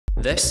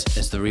This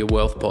is the Real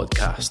Wealth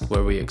Podcast,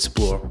 where we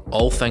explore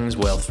all things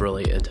wealth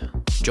related.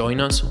 Join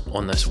us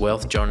on this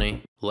wealth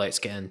journey. Let's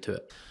get into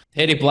it.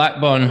 Terry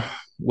Blackburn,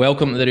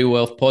 welcome to the Real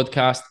Wealth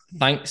Podcast.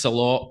 Thanks a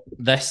lot.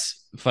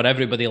 This, for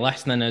everybody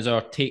listening, is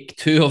our take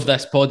 2 of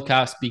this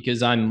podcast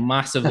because I'm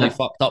massively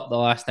fucked up the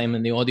last time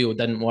and the audio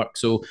didn't work.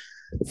 So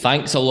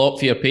thanks a lot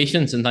for your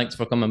patience and thanks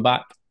for coming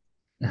back.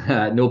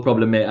 No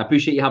problem, mate. I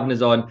appreciate you having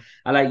us on.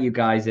 I like you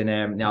guys, and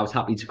I was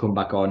happy to come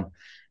back on.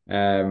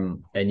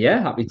 And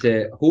yeah, happy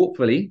to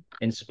hopefully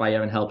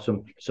inspire and help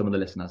some of the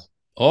listeners.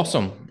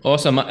 Awesome.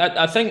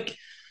 I think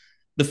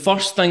the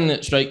first thing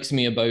that strikes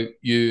me about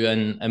you,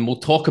 and we'll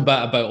talk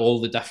about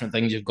all the different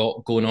things you've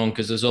got going on,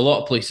 because there's a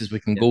lot of places we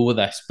can go with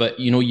this, but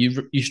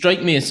you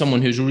strike me as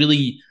someone who's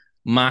really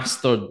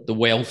mastered the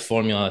wealth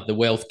formula, the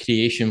wealth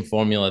creation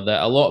formula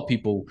that a lot of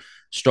people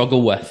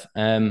struggle with.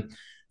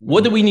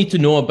 What do we need to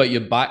know about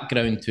your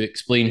background to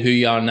explain who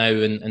you are now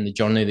and the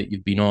journey that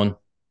you've been on?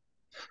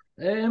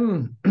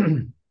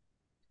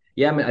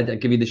 Yeah, I mean, I'd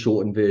give you the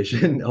shortened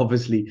version,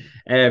 obviously.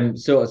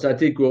 So I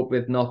did grow up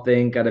with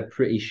nothing, got a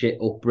pretty shit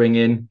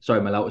upbringing. Sorry,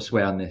 I'm allowed to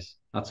swear on this.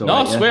 That's all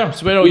right. No,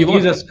 swear all you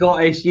want. Use a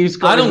Scottish.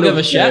 I don't give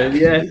a shit.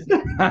 Yes.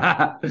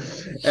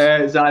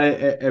 So I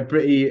had a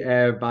pretty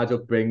bad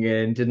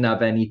upbringing. Didn't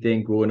have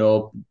anything growing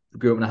up.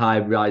 Grew up in a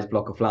high-rise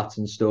block of flats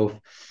and stuff.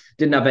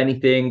 Didn't have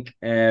anything.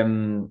 Got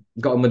in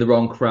with the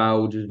wrong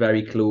crowd. Was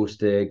very close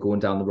to going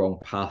down the wrong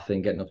path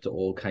and getting up to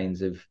all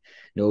kinds of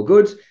no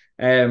good.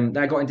 Then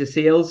I got into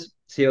sales.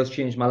 Sales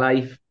changed my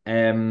life,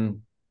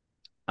 and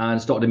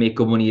started to make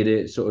good money at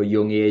a sort of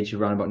young age,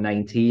 around about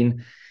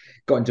 19.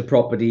 Got into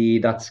property.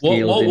 That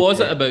scaled. What was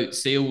it about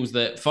sales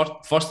that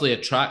firstly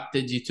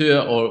attracted you to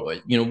it, or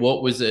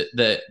what was it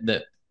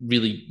that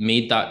really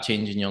made that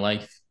change in your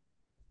life?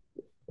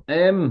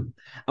 I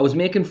was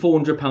making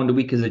 £400 a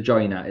week as a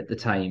joiner at the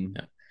time,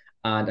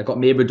 and I got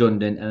made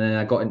redundant, and then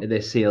I got into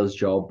this sales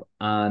job,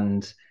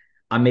 and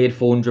I made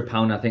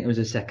 £400. I think it was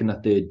the second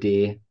or third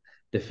day.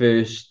 The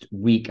first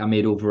week I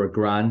made over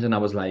 £1,000, and I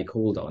was like,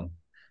 hold on,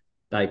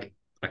 like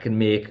I can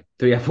make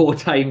 3 or 4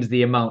 times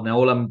the amount. Now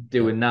all I'm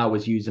doing now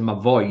is using my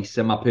voice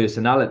and my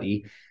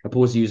personality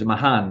opposed to using my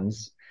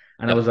hands.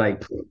 And I was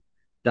like,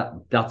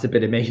 that's a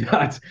bit of me,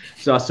 that.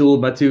 So I sold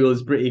my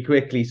tools pretty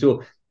quickly.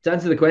 So to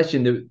answer the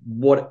question,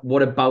 what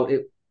about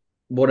it?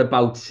 What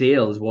about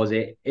sales? Was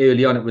it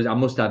early on? It was, I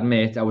must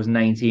admit, I was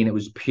 19. It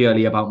was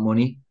purely about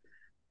money.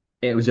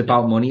 It was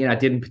about money, and I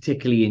didn't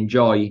particularly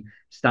enjoy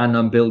standing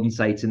on building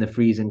sites in the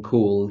freezing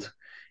cold,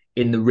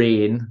 in the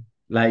rain,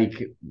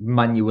 like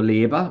manual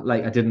labor.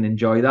 Like I didn't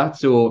enjoy that.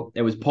 So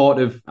it was part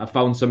of, I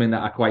found something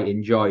that I quite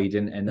enjoyed,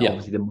 and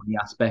obviously the money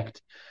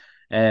aspect.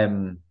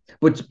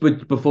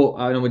 But before,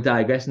 I know we're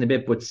digressing a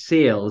bit, but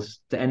sales,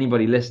 to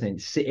anybody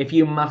listening, if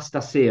you master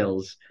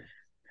sales,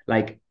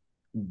 like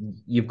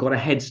you've got a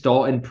head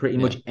start in pretty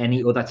much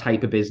any other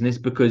type of business,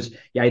 because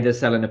you're either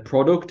selling a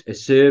product, a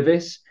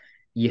service,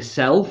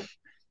 yourself,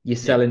 you're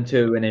selling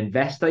to an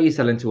investor, you're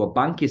selling to a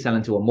bank, you're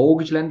selling to a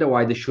mortgage lender,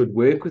 why they should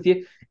work with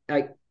you.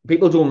 Like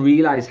people don't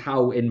realize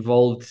how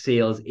involved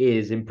sales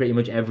is in pretty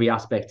much every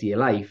aspect of your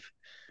life.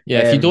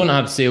 If you don't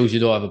have sales, you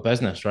don't have a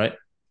business, right?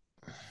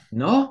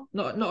 No,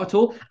 not at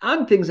all.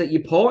 And things that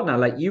your partner,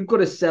 like you've got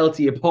to sell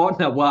to your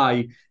partner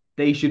why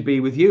they should be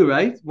with you,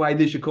 right? Why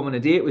they should come on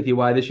a date with you,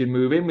 why they should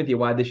move in with you,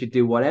 why they should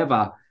do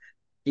whatever.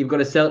 You've got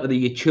to sell to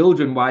your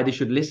children why they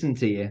should listen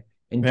to you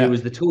and do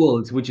as the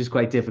told, which is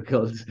quite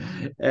difficult,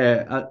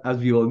 as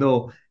we all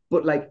know.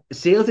 But like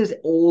sales is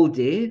all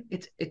day.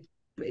 It's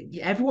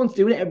everyone's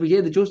doing it every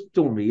year. They just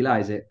don't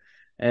realize it.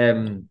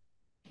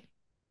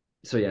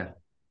 So yeah,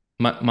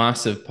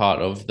 massive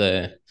part of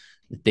the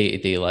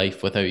day-to-day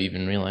life without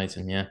even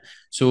realizing.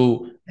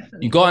 So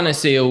you got into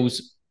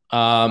sales.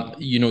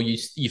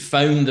 You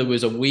found there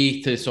was a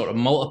way to sort of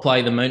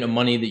multiply the amount of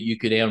money that you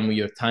could earn with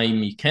your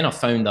time. You kind of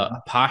found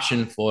a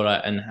passion for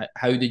it, and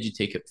how did you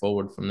take it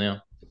forward from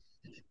there?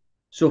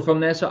 So from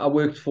there, I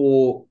worked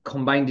for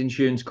Combined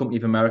Insurance Company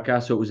of America.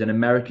 So it was an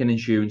American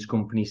insurance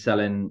company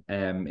selling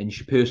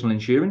personal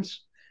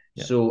insurance.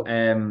 So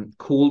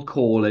cold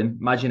calling.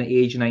 Imagine at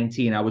age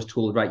 19, I was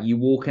told, right, you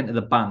walk into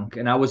the bank,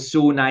 and I was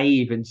so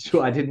naive, and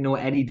so I didn't know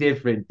any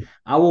different.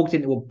 I walked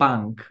into a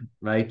bank,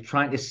 right,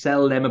 trying to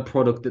sell them a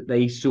product that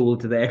they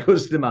sold to their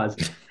customers.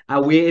 I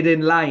waited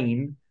in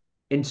line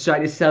and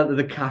tried to sell to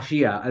the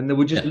cashier, and they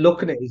were just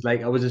looking at it as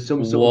like I was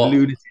some sort of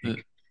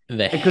lunatic.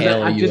 Because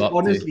I just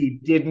honestly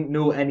didn't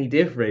know any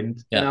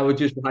different. And I would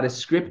just had a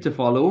script to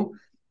follow,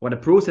 or a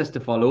process to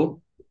follow.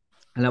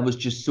 And I was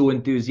just so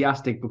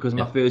enthusiastic because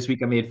my first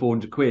week I made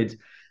 400 quid.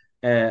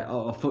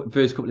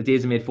 First couple of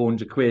days I made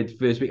 400 quid.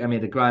 First week I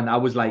made $1,000. I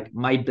was like,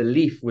 my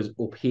belief was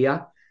up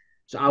here.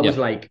 So I was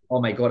like, oh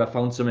my God, I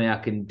found something I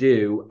can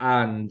do.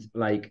 And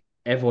like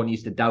everyone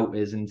used to doubt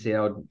us and say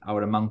I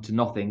would amount to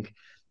nothing.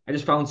 I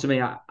just found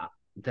something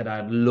that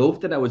I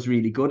loved, that I was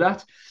really good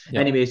at.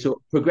 Anyway,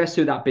 so progressed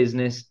through that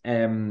business.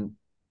 And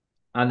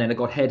then I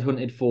got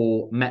headhunted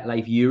for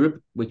MetLife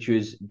Europe, which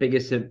was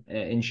biggest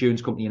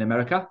insurance company in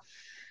America.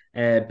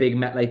 Big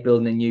MetLife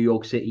building in New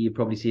York City. You've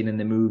probably seen in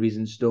the movies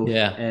and stuff.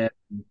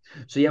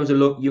 So yeah, I was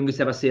a youngest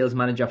ever sales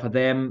manager for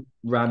them.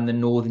 Ran the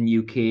Northern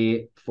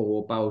UK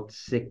for about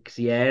 6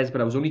 years,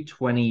 but I was only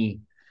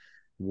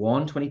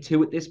 21,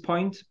 22 at this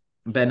point.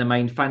 Bear in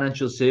mind,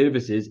 financial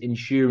services,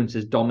 insurance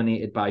is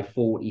dominated by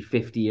 40,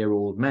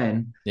 50-year-old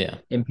men Yeah.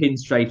 in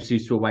pinstripe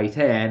suits with white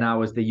hair. And I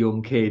was the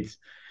young kid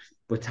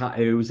with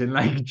tattoos and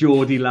like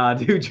Geordie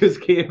lad who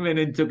just came in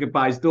and took it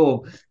by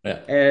storm.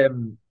 Yeah.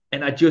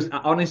 And I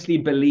honestly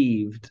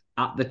believed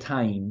at the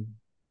time,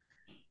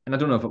 and I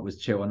don't know if it was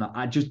true or not,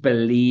 I just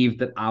believed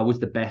that I was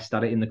the best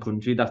at it in the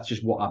country. That's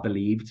just what I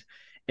believed.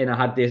 And I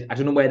had this, I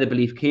don't know where the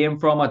belief came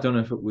from. I don't know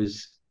if it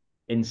was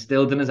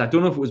instilled in us. I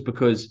don't know if it was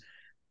because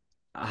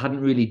I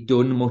hadn't really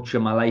done much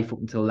of my life up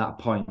until that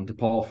point,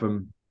 apart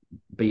from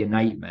be a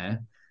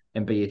nightmare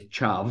and be a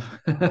chav.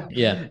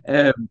 Yeah.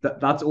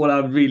 That's all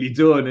I've really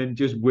done, and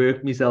just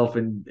worked myself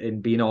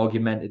and being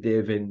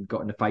argumentative and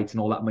got into fights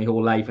and all that my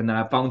whole life. And then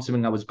I found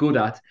something I was good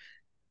at.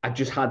 I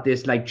just had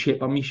this like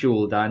chip on my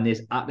shoulder and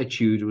this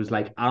attitude was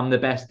like, I'm the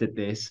best at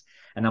this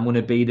and I'm going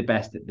to be the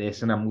best at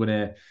this. And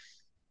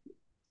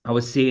I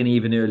was saying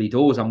even early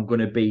doors, I'm going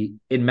to be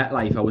in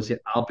MetLife. I was saying,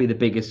 I'll be the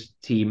biggest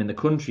team in the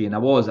country. And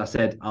I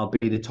said, I'll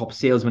be the top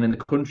salesman in the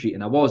country.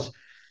 And I was.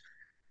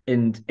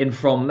 And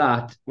from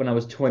that, when I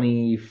was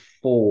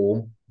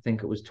 24, I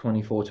think it was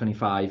 24,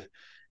 25,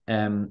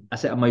 I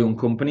set up my own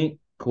company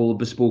called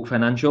Bespoke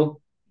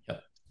Financial.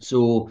 Yep.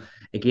 So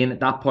again, at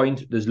that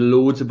point, there's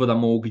loads of other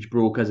mortgage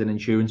brokers and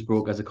insurance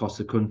brokers across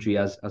the country,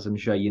 as I'm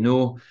sure you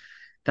know,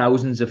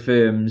 thousands of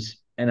firms.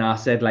 And I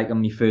said, like,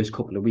 on my first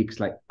couple of weeks,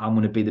 like, I'm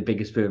going to be the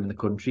biggest firm in the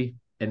country.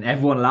 And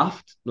everyone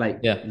laughed,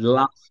 Yeah.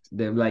 laughed.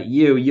 They're like,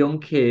 you, young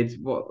kids,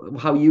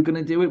 how are you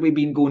going to do it? We've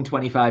been going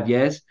 25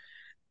 years.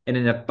 And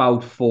in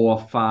about 4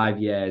 or 5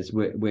 years,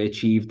 we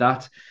achieved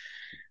that.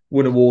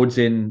 Won awards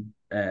in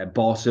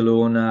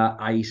Barcelona,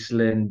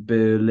 Iceland,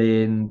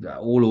 Berlin,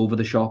 all over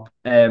the shop.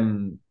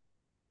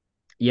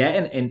 Yeah,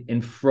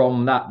 and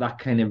from that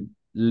kind of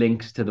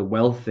links to the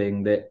wealth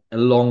thing, that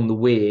along the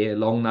way,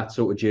 along that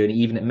sort of journey,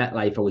 even at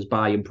MetLife, I was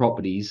buying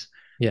properties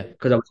Yeah.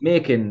 because I was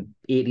making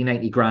 80,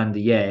 90 grand a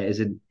year as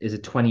a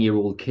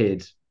 20-year-old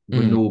kid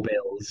with no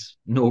bills,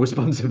 no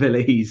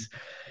responsibilities.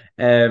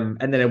 And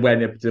then it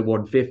went up to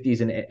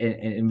 150s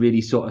and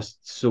really sort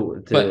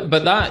of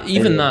But that,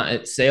 even uh, that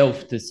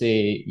itself, to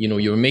say,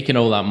 you were making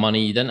all that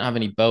money, you didn't have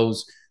any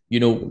bills,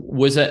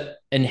 was it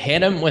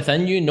inherent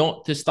within you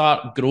not to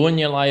start growing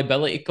your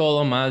liability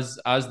column as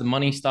the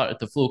money started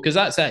to flow? Because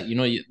that's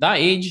it, that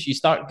age, you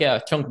start get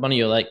a chunk of money,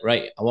 you're like,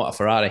 right, I want a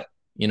Ferrari.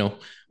 yeah.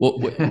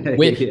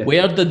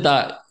 Where did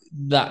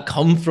that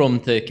come from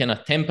to kind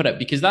of temper it?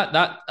 Because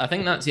that I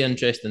think that's the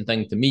interesting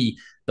thing to me.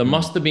 There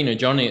must have been a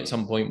journey at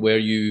some point where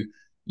you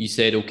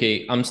said,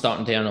 okay, I'm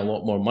starting to earn a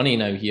lot more money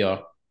now here.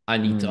 I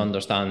need to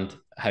understand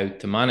how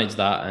to manage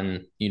that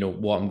and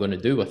what I'm going to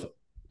do with it.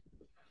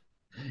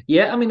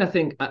 Yeah, I mean, I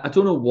think I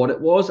don't know what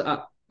it was.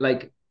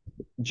 Like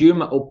during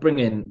my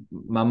upbringing,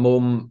 my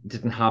mum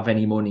didn't have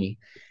any money,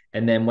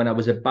 and then when I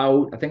was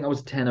I think I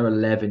was 10 or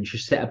 11, she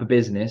set up a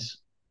business.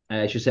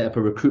 She set up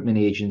a recruitment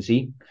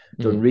agency,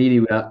 done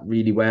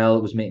really well.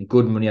 It was making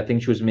good money. I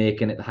think she was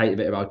making at the height of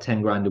it about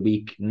 10 grand a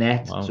week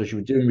net. Wow. So she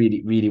was doing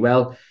really, really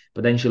well.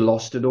 But then she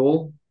lost it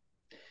all.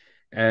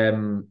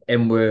 And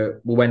we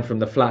went from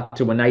the flat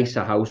to a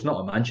nicer house,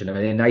 not a mansion, I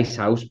mean a nice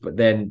house, but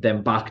then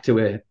back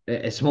to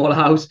a smaller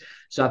house.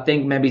 So I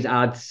think maybe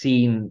I'd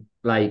seen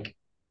like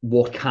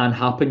what can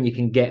happen. You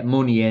can get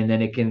money and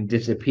then it can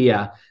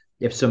disappear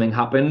if something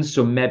happens.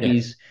 So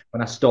maybe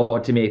when I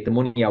started to make the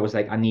money, I was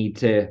like, I need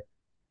to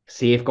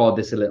safeguard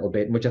this a little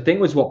bit, which I think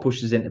was what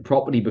pushes into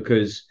property,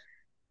 because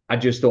I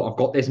just thought I've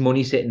got this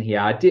money sitting here.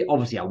 I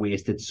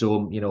wasted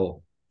some,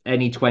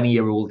 any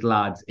 20-year-old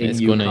lad in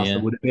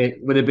Newcastle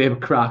with a bit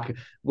of crack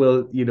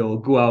will,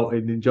 go out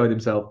and enjoy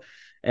themselves.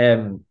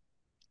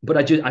 But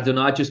I don't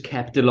know, I just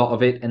kept a lot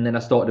of it. And then I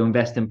started to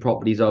invest in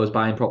properties. I was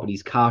buying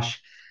properties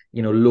cash,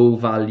 low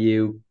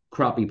value,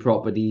 crappy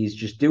properties,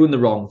 just doing the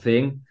wrong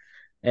thing.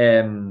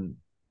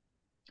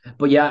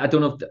 But yeah, I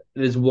don't know if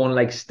there's one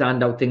like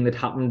standout thing that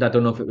happened. I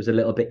don't know if it was a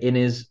little bit in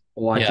his,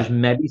 or I just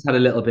maybe had a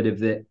little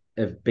bit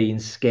of being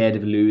scared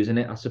of losing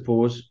it, I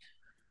suppose.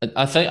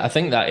 I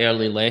think that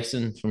early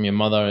lesson from your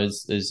mother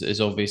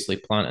is obviously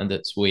planted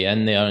its way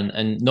in there,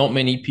 and not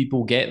many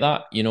people get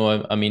that.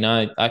 I mean,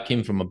 I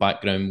came from a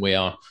background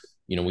where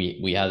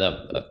we had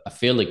a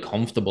fairly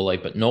comfortable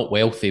life, but not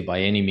wealthy by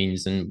any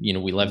means, and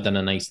we lived in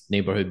a nice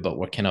neighborhood, but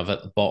we're kind of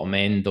at the bottom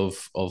end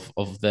of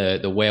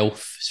the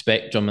wealth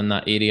spectrum in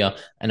that area,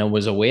 and I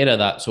was aware of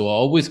that, so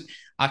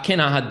I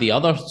kind of had the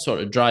other sort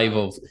of drive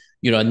of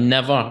I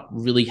never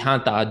really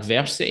had that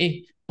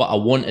adversity, but I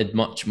wanted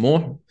much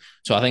more.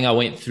 So I think I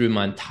went through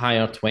my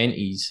entire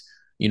 20s,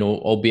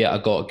 albeit I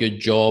got a good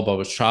job, I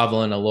was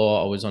traveling a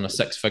lot, I was on a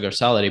 6-figure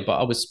salary, but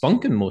I was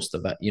spunking most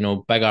of it,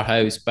 bigger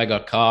house, bigger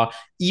car.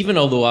 Even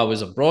although I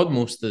was abroad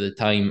most of the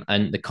time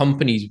and the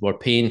companies were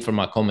paying for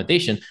my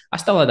accommodation, I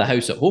still had a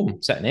house at home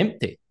sitting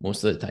empty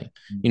most of the time,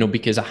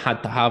 because I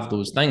had to have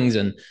those things.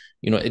 And,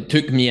 it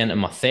took me into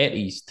my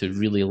 30s to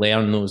really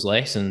learn those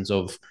lessons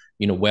of,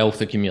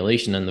 wealth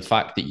accumulation, and the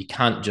fact that you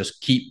can't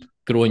just keep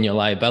growing your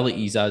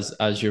liabilities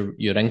as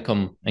your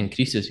income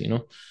increases.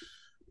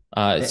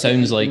 It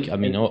sounds like, I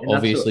mean, And that's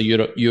obviously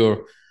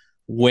you're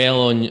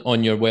well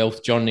on your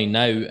wealth journey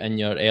now in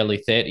your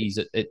early 30s.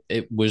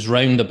 It was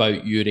round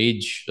about your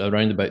age,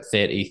 around about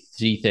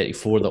 33,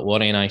 34, that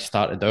Laurie and I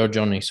started our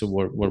journey. So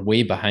we're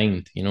way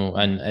behind,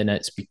 and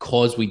it's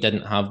because we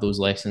didn't have those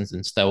lessons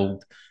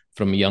instilled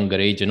from a younger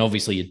age. And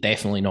obviously you're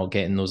definitely not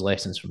getting those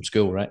lessons from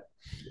school, right?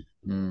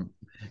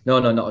 No,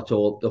 no, not at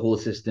all. The whole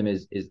system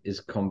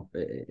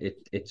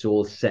it's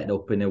all set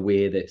up in a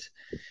way that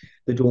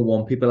they don't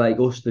want people like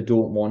us. They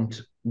don't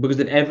want, because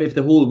if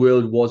the whole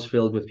world was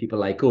filled with people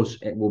like us,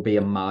 it will be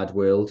a mad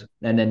world,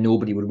 and then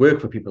nobody would work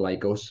for people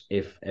like us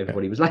if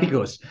everybody was like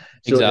us.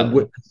 So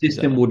Exactly. the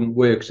system wouldn't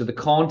work. So they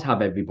can't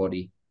have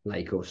everybody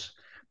like us.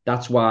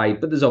 That's why.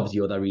 But there's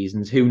obviously other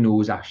reasons. Who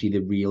knows actually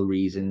the real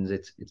reasons?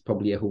 It's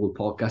probably a whole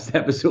podcast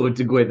episode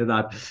to go into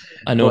that.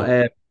 I But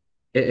know.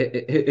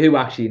 who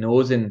actually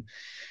knows? And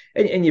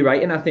you're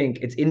right. And I think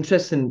it's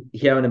interesting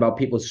hearing about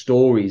people's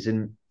stories.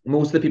 And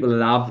most of the people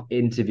that I've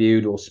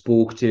interviewed or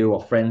spoke to,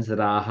 or friends that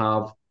I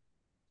have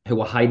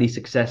who are highly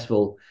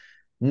successful,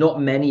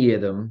 not many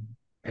of them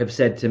have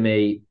said to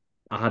me,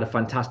 I had a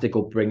fantastic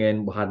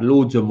upbringing, I had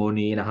loads of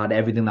money, and I had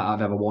everything that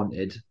I've ever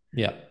wanted.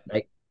 Yeah.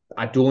 Like,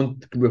 I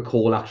don't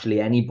recall actually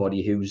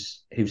anybody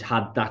who's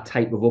had that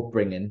type of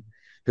upbringing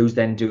who's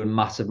then doing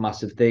massive,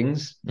 massive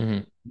things. Mm-hmm.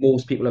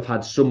 Most people have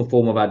had some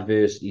form of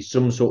adversity,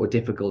 some sort of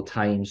difficult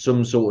time,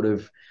 some sort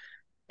of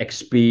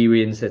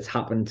experience that's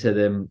happened to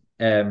them.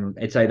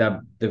 It's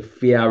either the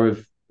fear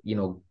of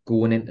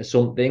going into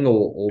something,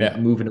 or Yeah.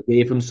 moving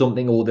away from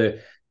something, or the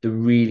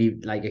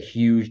really like a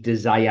huge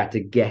desire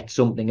to get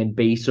something and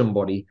be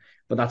somebody.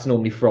 But that's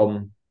normally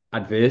from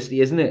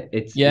adversity, isn't it?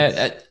 It's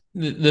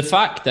The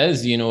fact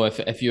is,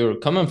 if you're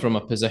coming from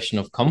a position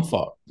of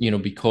comfort,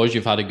 because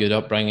you've had a good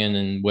upbringing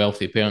and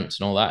wealthy parents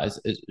and all that,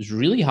 it's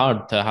really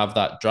hard to have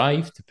that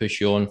drive to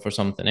push you on for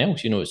something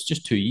else. It's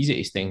just too easy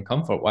to stay in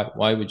comfort.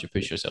 Why would you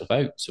push yourself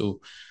out? So,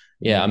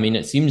 yeah, I mean,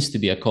 it seems to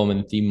be a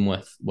common theme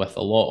with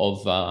a lot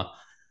of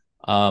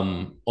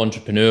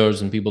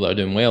entrepreneurs and people that are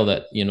doing well,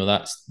 that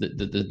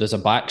there's a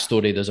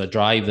backstory, there's a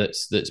drive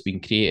that's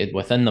been created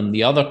within them.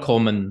 The other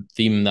common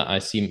theme that I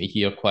seem to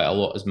hear quite a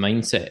lot is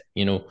mindset.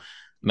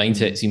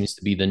 Mindset seems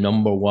to be the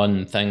number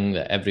one thing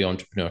that every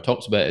entrepreneur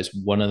talks about. Is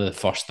one of the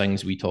first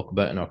things we talk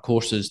about in our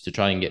courses to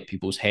try and get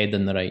people's head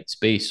in the right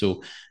space.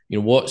 So,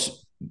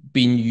 what's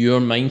been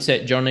your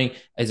mindset journey?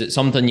 Is it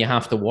something you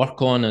have to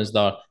work on? Is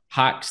there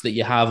hacks that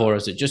you have, or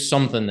is it just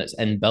something that's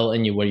inbuilt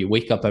in you where you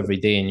wake up every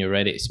day and you're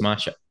ready to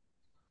smash it?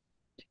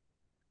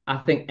 I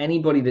think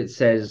anybody that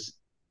says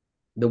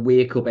they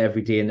wake up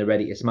every day and they're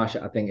ready to smash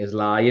it, I think is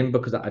lying,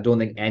 because I don't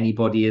think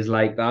anybody is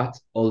like that.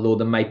 Although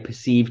they might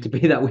perceive to be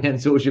that way on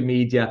social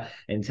media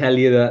and tell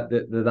you that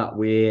they're that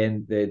way,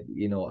 and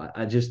that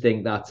I just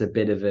think that's a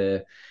bit of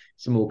a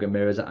smoke and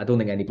mirrors. I don't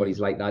think anybody's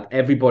like that.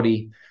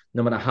 Everybody,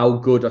 no matter how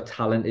good or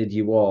talented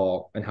you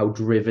are, and how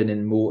driven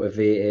and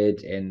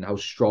motivated and how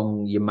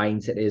strong your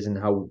mindset is, and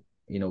how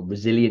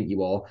resilient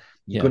you are,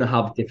 you're going to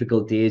have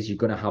difficult days, you're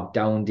going to have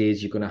down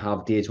days, you're going to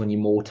have days when you're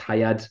more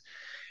tired.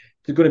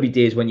 There's going to be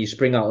days when you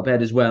spring out of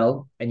bed as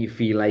well and you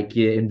feel like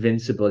you're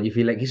invincible, you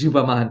feel like you're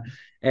Superman.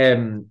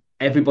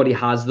 Everybody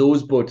has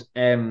those, but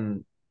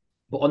on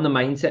the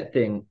mindset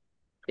thing,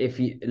 if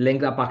you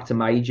link that back to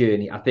my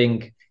journey, I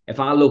think if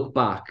I look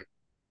back,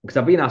 because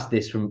I've been asked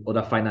this from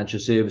other financial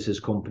services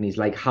companies,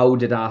 like, how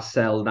did I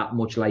sell that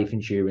much life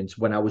insurance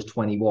when I was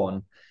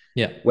 21?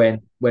 Yeah.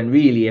 When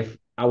really, if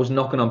I was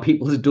knocking on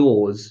people's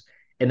doors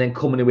and then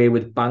coming away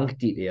with bank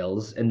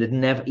details and they'd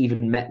never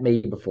even met me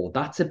before,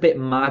 that's a bit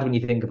mad when you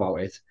think about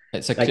it.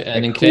 It's Like an a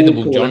cold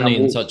incredible call, and journey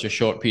in such a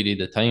short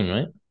period of time,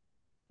 right?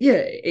 yeah,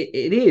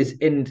 it is,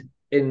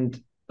 and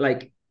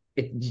like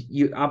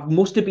I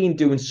must have been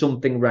doing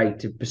something right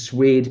to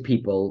persuade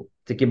people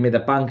to give me the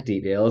bank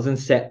details and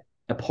set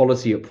a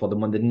policy up for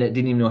them when they didn't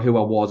even know who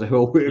I was or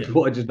who I worked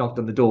for. I just knocked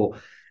on the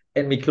door,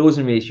 and my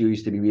closing ratio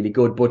used to be really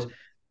good. But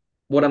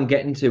what I'm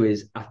getting to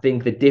is, I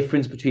think the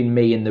difference between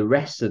me and the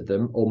rest of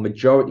them, or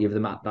majority of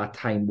them at that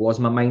time, was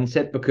my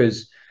mindset,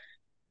 because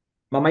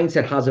my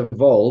mindset has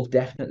evolved,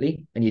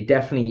 definitely. And you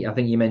definitely, I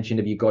think you mentioned,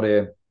 if you got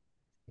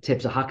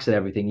tips or hacks and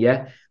everything,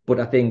 yeah. But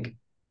I think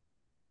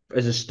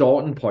as a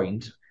starting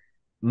point,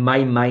 my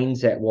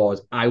mindset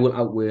was I will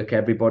outwork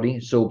everybody.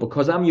 So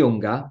because I'm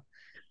younger,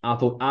 I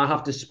thought I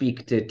have to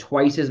speak to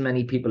twice as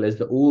many people as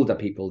the older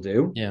people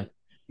do Yeah.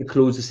 to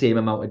close the same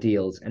amount of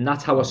deals. And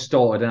that's how I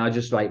started. And I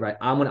just like, right,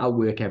 I'm going to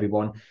outwork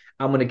everyone.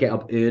 I'm going to get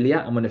up earlier.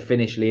 I'm going to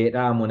finish later.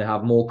 I'm going to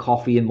have more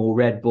coffee and more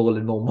Red Bull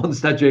and more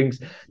Monster drinks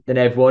than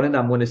everyone. And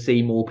I'm going to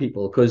see more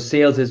people, because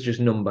sales is just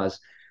numbers.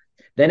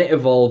 Then it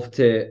evolved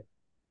to,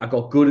 I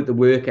got good at the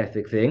work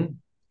ethic thing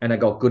and I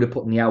got good at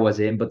putting the hours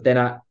in, but then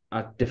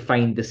I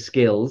defined the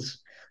skills.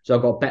 So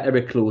I got better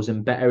at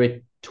closing, better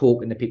at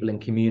talking to people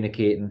and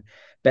communicating,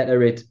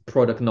 better at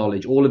product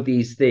knowledge, all of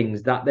these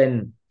things. That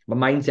then, my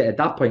mindset at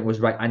that point was,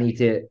 right, I need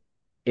to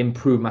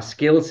improve my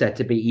skill set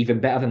to be even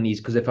better than these.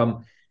 Because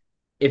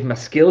if my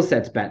skill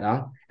set's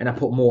better and I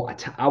put more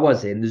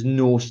hours in, there's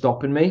no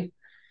stopping me.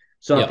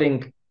 So I Yeah.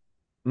 think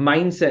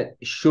mindset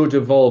should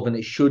evolve and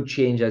it should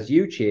change as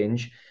you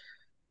change.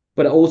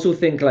 But I also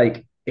think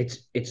like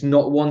it's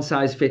not one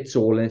size fits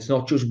all, and it's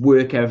not just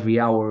work every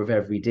hour of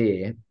every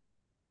day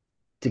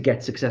to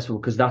get successful,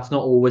 because that's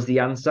not always the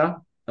answer.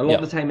 A lot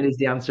of Yeah. the time it is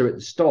the answer at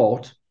the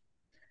start,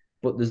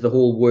 but there's the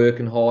whole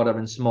working harder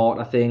and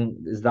smarter thing.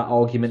 There's that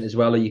argument as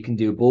well, or you can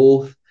do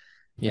both.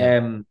 Yeah.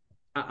 Um,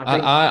 I I,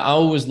 think I I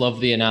always love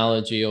the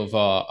analogy of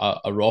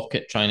a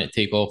rocket trying to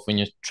take off when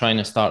you're trying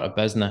to start a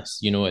business.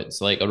 You know,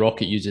 it's like a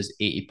rocket uses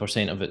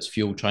 80% of its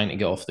fuel trying to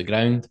get off the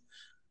ground.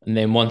 And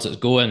then once it's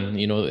going,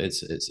 you know,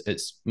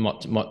 it's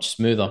much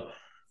smoother.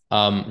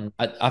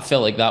 I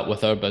felt like that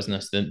with our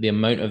business. The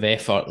amount of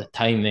effort, the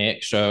time, the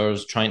extra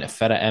hours, trying to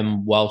fit it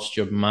in whilst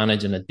you're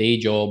managing a day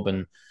job,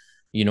 and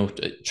you know,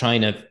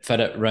 trying to fit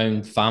it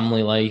around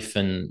family life,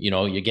 and you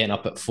know, you're getting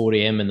up at 4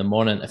 a.m. in the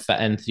morning to fit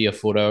in 3 or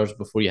 4 hours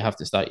before you have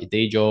to start your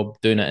day job,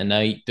 doing it at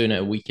night, doing it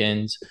at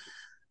weekends.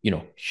 You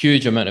know,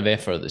 huge amount of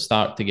effort at the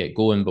start to get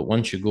going, but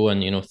once you're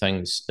going, you know,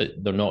 things,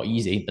 they're not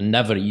easy, they're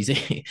never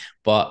easy,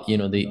 but you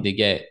know, they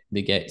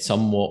get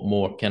somewhat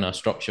more kind of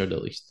structured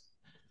at least.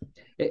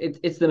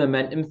 it's the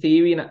momentum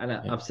theory, and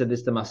Yeah. I've said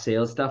this to my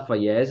sales staff for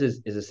years.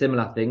 Is a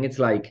similar thing. It's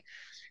like,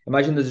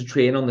 imagine there's a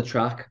train on the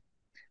track.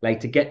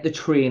 Like, to get the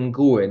train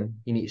going,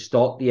 you need to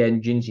start the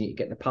engines, you need to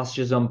get the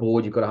passengers on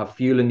board, you've got to have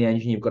fuel in the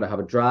engine, you've got to have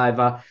a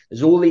driver.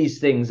 There's all these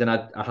things, and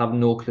I have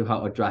no clue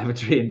how to drive a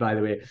train, by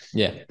the way.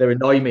 Yeah. They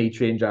annoy me,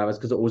 train drivers,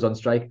 because it was on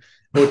strike.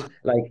 But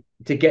like,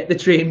 to get the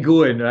train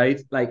going,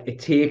 right? Like, it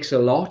takes a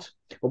lot.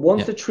 But once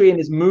Yeah. the train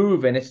is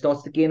moving, it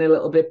starts to gain a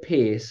little bit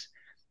pace.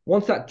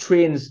 Once that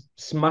train's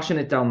smashing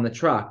it down the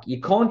track,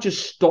 you can't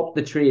just stop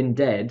the train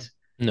dead.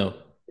 No.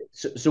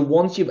 So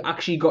once you've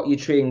actually got your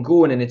train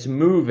going and it's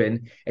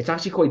moving, it's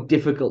actually quite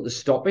difficult to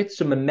stop it.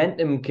 So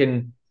momentum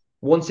can,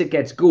 once it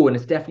gets going,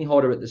 it's definitely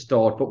harder at the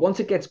start, but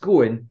once it gets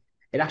going,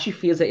 it actually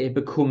feels like it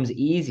becomes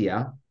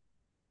easier.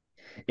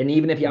 And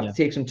even if you have Yeah. to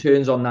take some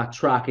turns on that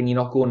track and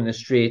you're not going in a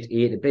straight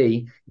A to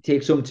B, you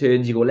take some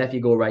turns, you go left, you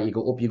go right, you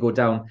go up, you go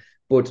down.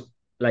 But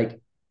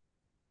like,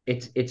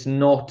 it's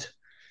not,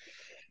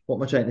 what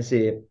am I trying to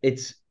say?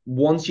 It's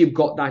once you've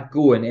got that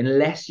going,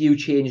 unless you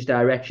change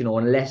direction or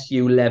unless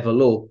you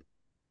level up,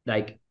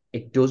 like,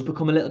 it does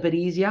become a little bit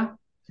easier.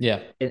 Yeah.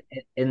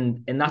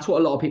 And that's what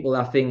a lot of people,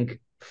 I think,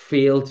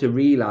 fail to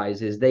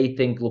realize, is they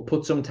think they'll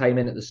put some time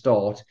in at the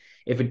start.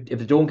 If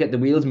they don't get the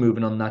wheels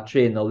moving on that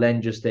train, they'll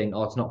then just think,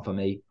 oh, it's not for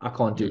me. I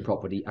can't do Mm.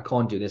 property. I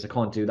can't do this. I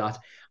can't do that.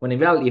 When in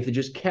reality, if they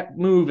just kept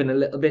moving a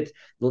little bit,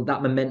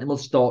 that momentum will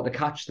start to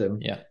catch them,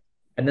 Yeah.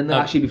 and then they'll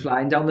Uh, actually be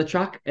flying down the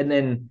track. And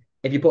then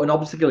if you put an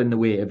obstacle in the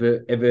way of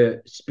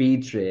a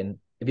speed train,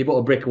 if you put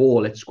a brick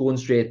wall, it's going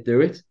straight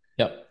through it,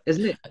 yeah.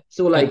 isn't it?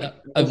 So And like,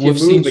 once you're we've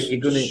seen moving, you're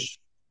gonna.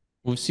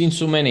 we've seen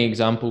so many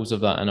examples of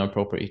that in our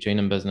property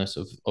training business,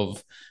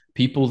 of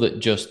people that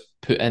just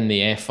put in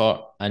the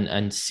effort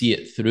and see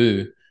it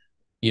through.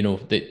 You know,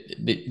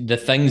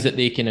 the things that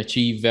they can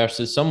achieve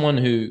versus someone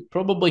who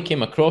probably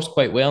came across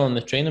quite well in the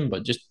training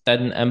but just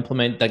didn't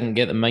implement, didn't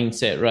get the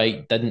mindset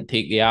right, didn't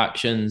take the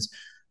actions,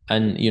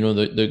 and you know,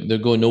 they're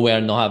going nowhere,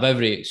 and they'll have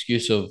every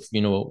excuse of,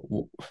 you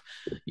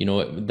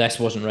know, this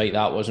wasn't right,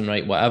 that wasn't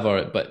right,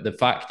 whatever. But the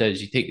fact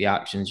is, you take the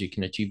actions, you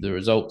can achieve the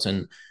results,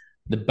 and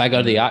the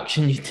bigger the Mm,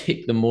 action you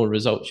take, the more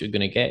results you're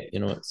going to get. You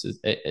know,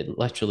 it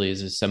literally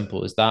is as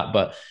simple as that.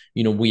 But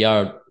you know, we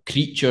are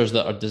creatures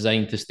that are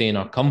designed to stay in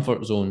our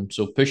comfort zone.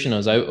 So pushing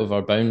us out of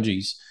our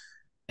boundaries,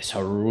 it's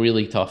a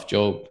really tough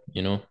job.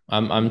 You know,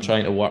 I'm mm,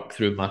 trying to work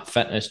through my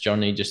fitness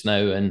journey just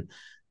now, and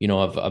you know,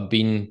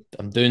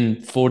 I'm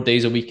doing 4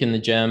 days a week in the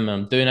gym.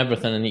 I'm doing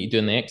everything I need to do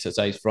in the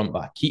exercise front,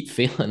 but I keep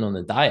failing on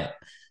the diet.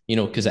 You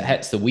know, because it mm.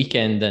 hits the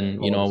weekend,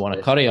 and you know, I Course, want a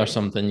yes. curry or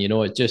something. You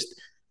know, I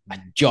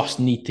just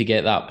need to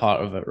get that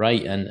part of it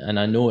right, and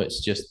I know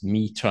it's just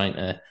me trying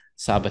to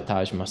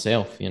sabotage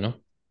myself. You know.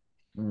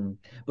 Mm.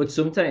 But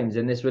sometimes,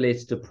 and this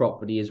relates to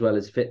property as well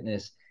as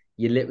fitness,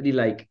 you literally,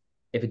 like,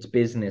 if it's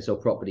business or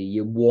property,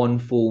 you're one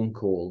phone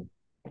call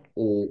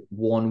or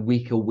 1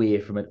 week away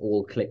from it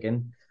all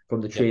clicking, from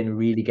the Yep. train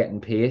really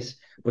getting pace.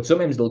 But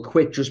sometimes they'll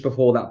quit just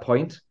before that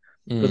point,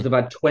 because they've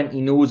Mm. had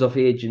 20 no's off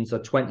agents or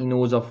 20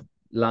 no's off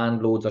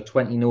landlords or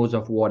 20 no's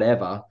off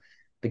whatever.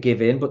 They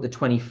give in, but the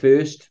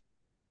 21st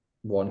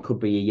one could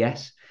be a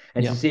yes.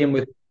 And it's the Yep. same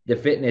with the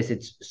fitness.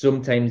 It's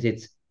sometimes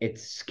it's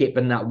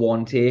skipping that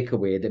one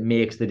takeaway that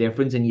makes the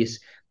difference. And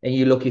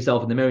you look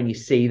yourself in the mirror and you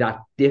see that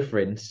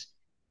difference,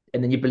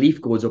 and then your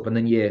belief goes up, and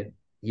then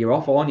you're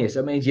off on you. So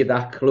it means you're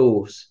that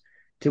close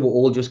to it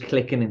all just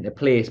clicking into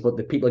place. But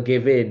the people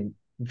give in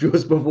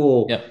just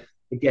before Yep.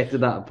 they get to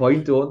that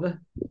point, don't they?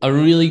 A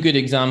really good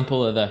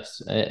example of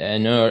this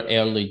in our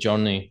early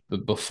journey,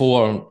 but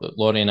before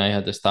Laurie and I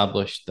had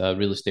established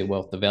real estate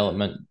wealth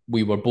development,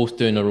 we were both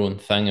doing our own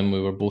thing, and we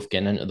were both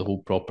getting into the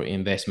whole property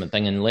investment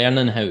thing and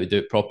learning how to do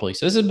it properly.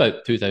 So this is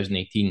about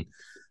 2018,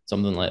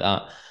 something like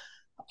that.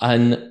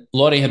 And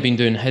Laurie had been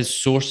doing his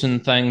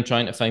sourcing thing,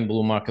 trying to find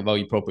below market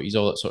value properties,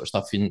 all that sort of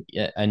stuff.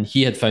 And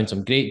he had found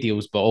some great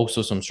deals, but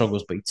also some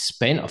struggles. But he'd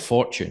spent a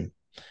fortune.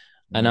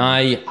 And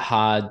I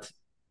had,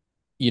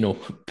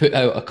 put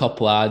out a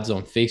couple of ads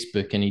on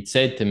Facebook, and he'd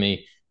said to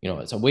me,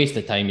 it's a waste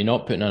of time. You're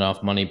not putting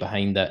enough money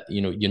behind it.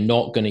 You're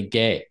not going to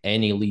get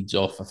any leads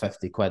off a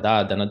 50 quid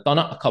ad. And I'd done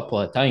it a couple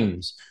of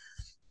times.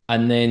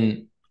 And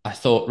then I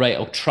thought, right,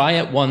 I'll try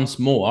it once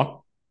more.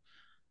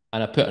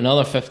 And I put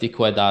another 50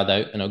 quid ad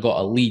out, and I got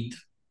a lead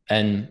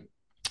in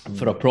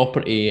for a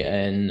property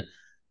in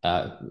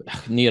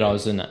near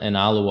us in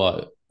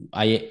Alloa.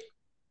 It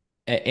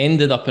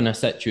ended up in a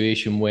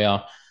situation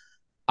where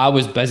I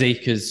was busy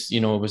because I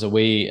was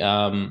away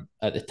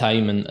at the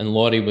time, and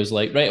Laurie was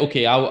like, right,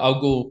 okay,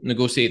 I'll go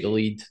negotiate the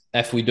lead.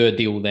 If we do a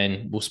deal,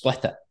 then we'll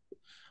split it.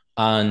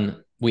 And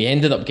we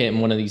ended up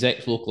getting one of these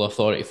ex-local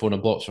authority phone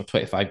blocks for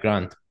 25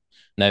 grand.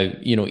 Now,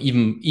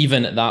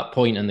 even at that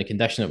point in the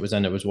condition it was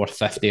in, it was worth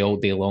 50 all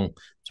day long.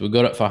 So we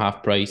got it for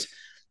half price.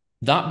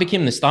 That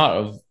became the start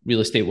of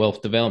real estate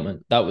wealth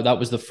development. That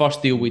was the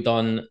first deal we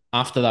done.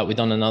 After that, we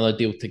done another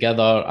deal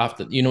together.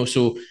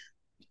 So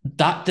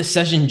that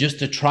decision just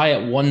to try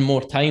it one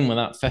more time with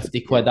that 50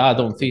 quid ad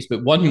on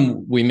Facebook.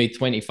 One, we made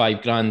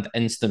 25 grand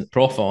instant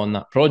profit on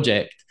that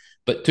project,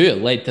 but two,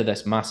 it led to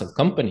this massive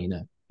company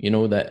now.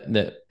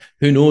 That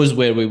who knows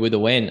where we would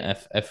have went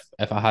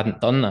if I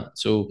hadn't done that.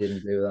 So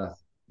didn't do that.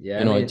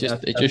 Yeah,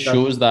 it just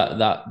shows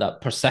that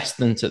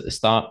persistence at the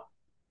start.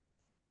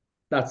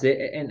 That's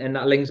it. And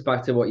that links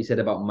back to what you said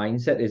about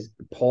mindset. Is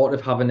part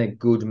of having a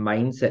good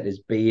mindset is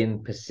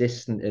being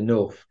persistent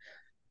enough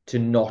to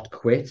not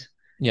quit.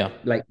 Yeah.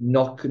 Like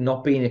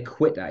not being a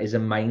quitter is a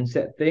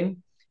mindset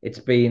thing.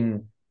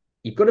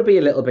 You've got to be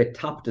a little bit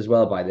tapped as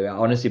well, by the way. I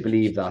honestly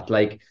believe that.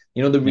 Like,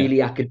 the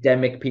really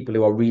academic people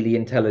who are really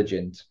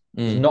intelligent,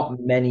 there's not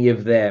many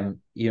of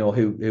them,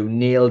 who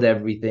nailed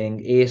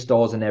everything, A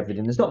stars and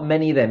everything. There's not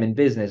many of them in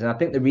business. And I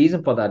think the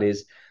reason for that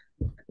is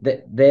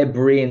that their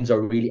brains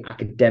are really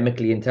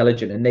academically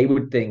intelligent, and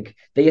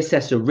they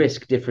assess a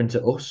risk different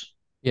to us.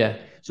 Yeah.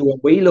 So when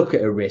we look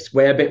at a risk,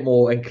 we're a bit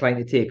more inclined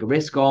to take a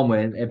risk on.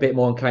 We're a bit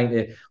more inclined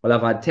to, well,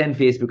 I've had 10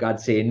 Facebook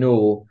ads say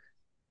no.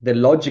 The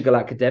logical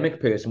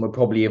academic person would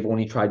probably have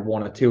only tried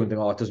one or two and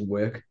think, oh, it doesn't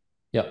work.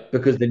 Yeah.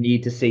 Because they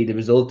need to see the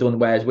result done.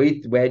 Whereas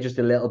we're just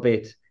a little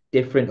bit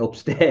different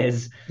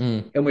upstairs.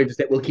 And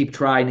we'll keep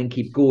trying and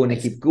keep going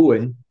and keep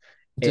going.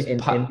 Just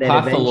and then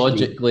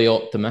pathologically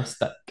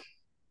optimistic.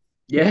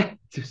 Yeah,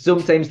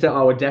 sometimes to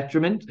our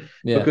detriment,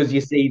 because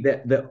you see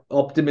the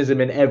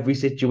optimism in every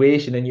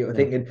situation, and you're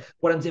thinking,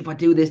 what happens if I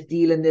do this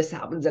deal and this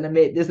happens and I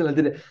make this and I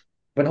did it?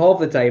 But half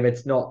the time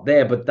it's not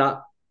there. But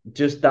that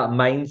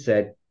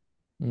mindset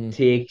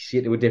takes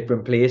you to a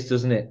different place,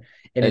 doesn't it?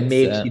 And it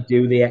makes you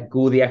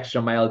go the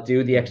extra mile,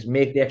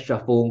 make the extra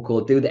phone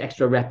call, do the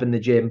extra rep in the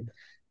gym,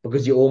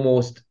 because you're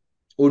almost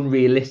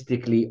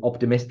unrealistically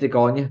optimistic,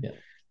 aren't you? Yeah.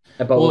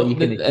 About what you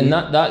can achieve. And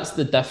that's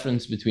the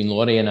difference between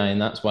Laurie and I,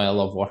 and that's why I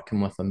love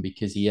working with him,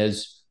 because he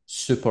is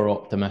super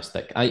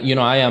optimistic.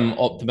 I am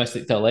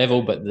optimistic to a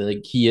level, but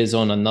he is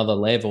on another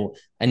level,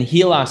 and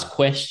he'll ask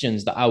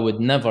questions that I would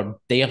never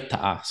dare to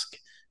ask,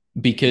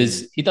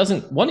 because he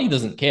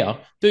doesn't care.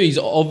 Two, he's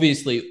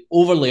obviously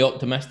overly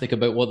optimistic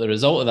about what the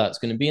result of that's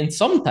going to be, and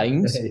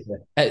sometimes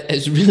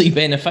it's really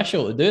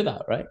beneficial to do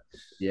that, right?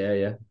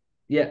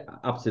 Yeah,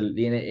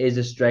 absolutely, and it is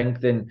a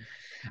strength, and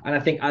I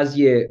think as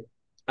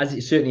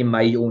it's certainly in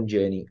my own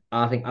journey,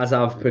 I think as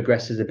I've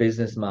progressed as a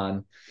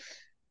businessman,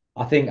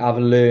 I think I've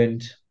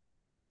learned.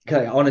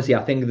 Honestly,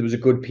 I think there was a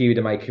good period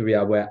in my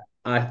career where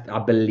I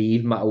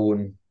believed my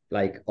own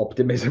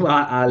optimism.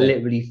 I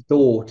literally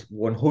thought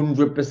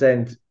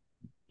 100%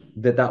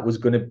 that was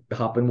going to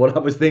happen. What I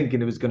was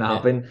thinking it was going to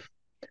happen,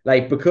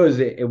 because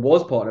it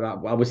was part of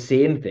that. I was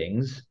saying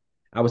things.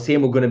 I was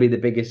saying we're going to be the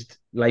biggest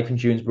life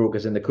insurance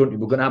brokers in the country.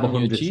 We're going to have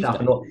 100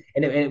 staff,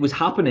 and it was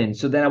happening.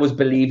 So then I was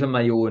believing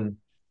my own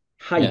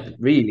hype,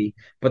 really.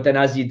 But then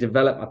as you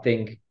develop, I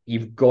think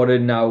you've got to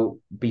now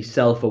be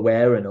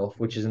self-aware enough,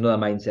 which is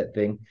another mindset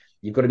thing.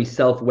 You've got to be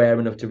self-aware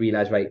enough to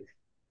realize, right,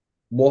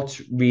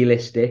 what's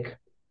realistic,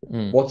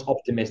 what's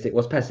optimistic,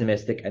 what's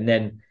pessimistic, and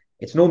then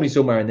it's normally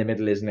somewhere in the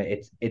middle, isn't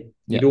it?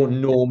 You don't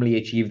normally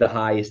achieve the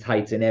highest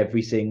heights in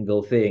every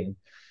single thing,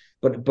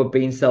 but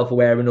being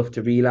self-aware enough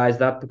to realize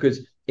that,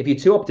 because if you're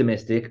too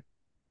optimistic,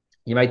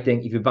 you might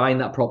think if you're buying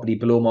that property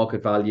below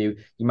market value,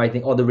 you might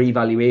think, oh, the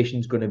revaluation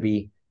is going to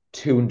be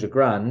 200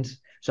 grand,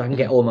 so I can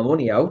get all my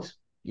money out.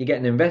 You get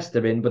an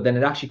investor in, but then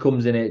it actually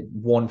comes in at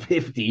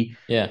 150.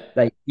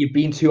 Like, you've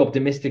been too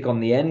optimistic on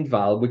the end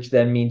val, which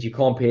then means you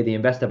can't pay the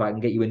investor back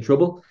and get you in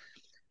trouble.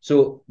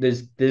 So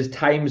there's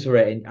times for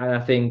it, and I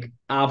think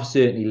I've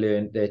certainly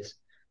learned that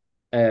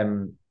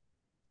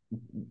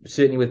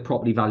certainly with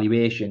property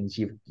valuations,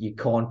 you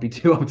can't be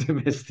too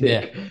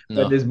optimistic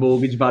when there's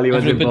mortgage value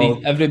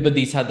involved.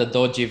 Everybody's had a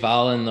dodgy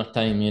val in their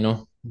time,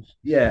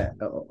 Yeah,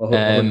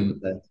 Um,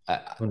 100%, I,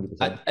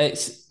 100%.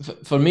 it's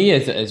for me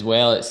as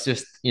well. It's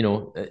just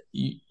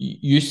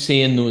you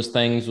saying those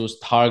things, those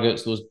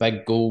targets, those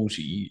big goals.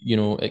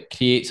 It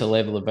creates a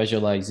level of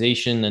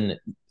visualization, and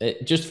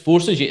it just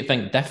forces you to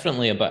think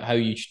differently about how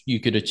you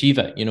could achieve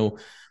it.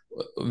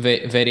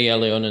 Very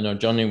early on in our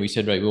journey, we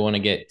said, right, we want to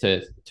get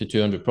to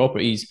 200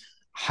 properties.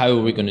 How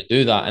are we going to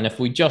do that? And if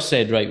we just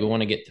said, right, we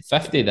want to get to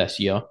 50 this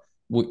year,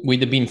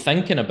 we'd have been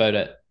thinking about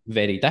it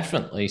very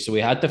differently. So we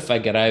had to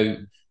figure out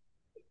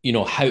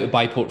how to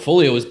buy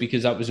portfolios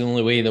because that was the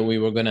only way that we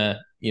were going to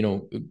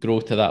grow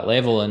to that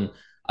level. And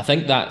I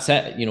think that's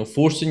it.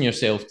 Forcing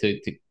yourself to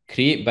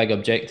create big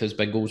objectives,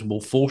 big goals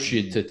will force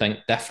you to think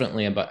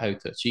differently about how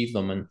to achieve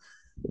them. And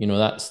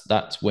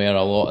that's where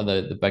a lot of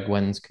the big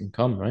wins can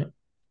come, right?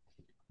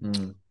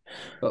 Mm.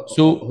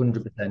 So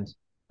 100%,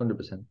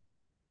 100%.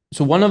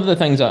 so one of the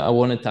things that I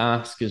wanted to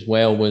ask as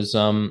well was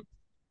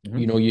Hmm.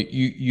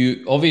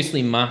 you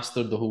obviously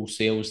mastered the whole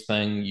sales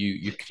thing.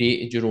 You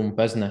created your own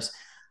business.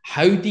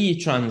 How do you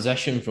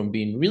transition from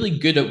being really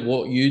good at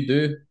what you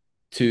do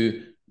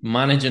to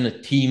managing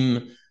a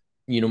team,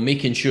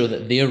 making sure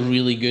that they're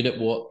really good at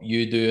what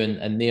you do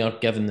and they are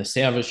given the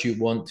service you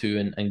want to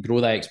and grow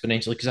that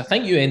exponentially? Because I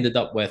think you ended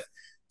up with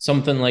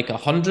something like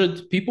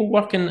 100 people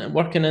working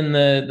in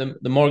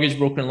the mortgage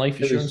broker and life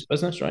There insurance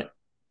was business, right?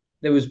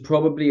 there was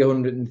probably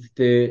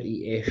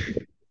 130-ish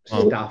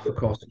Wow. staff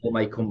across all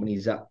my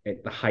companies at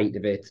the height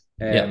of it.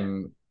 Yeah.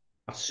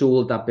 I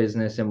sold that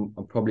business and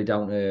I'm probably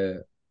down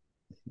to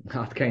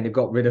I kind of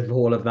got rid of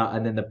all of that,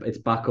 and then it's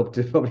back up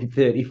to probably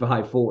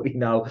 35, 40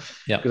 now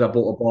Yeah. because I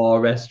bought a bar,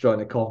 a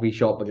restaurant, a coffee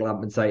shop, a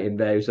glamping site, and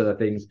various other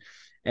things.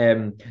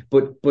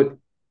 But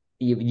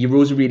you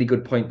rose a really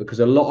good point because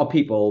a lot of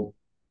people,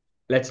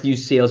 let's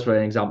use sales for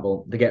an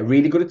example. They get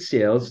really good at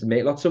sales, they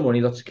make lots of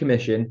money, lots of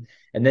commission,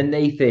 and then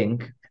they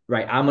think,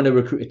 right, I'm going to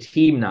recruit a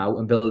team now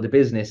and build a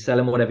business,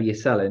 selling whatever you're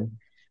selling.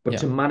 But Yeah.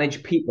 to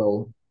manage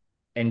people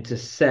and to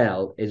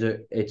sell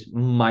it's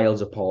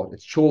miles apart.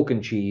 It's chalk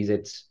and cheese.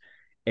 It's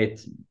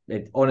it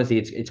honestly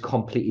it's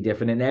completely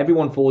different. And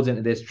everyone falls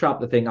into this trap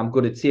to think I'm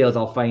good at sales.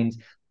 I'll find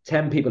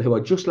 10 people who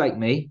are just like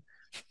me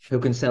who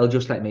can sell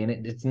just like me.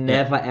 And it's Yeah.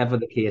 never ever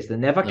the case. They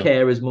never No.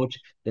 care as much.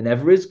 They're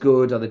never as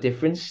good or the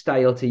different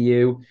style to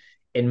you.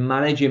 In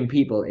managing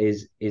people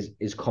is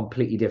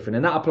completely different.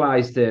 And that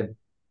applies to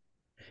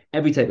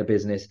every type of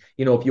business.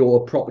 If you're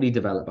a property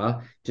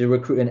developer, to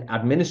recruit an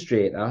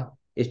administrator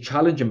is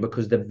challenging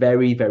because they're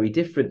very, very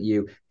different to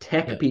you.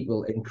 Tech Yeah.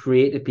 people and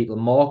creative people,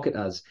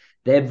 marketers,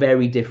 they're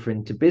very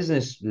different to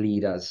business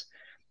leaders.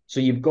 So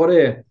you've got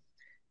to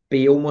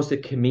be almost a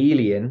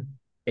chameleon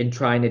and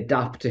try and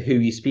adapt to who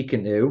you're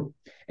speaking to,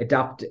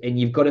 adapt, and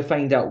you've got to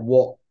find out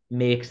what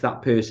makes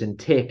that person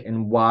tick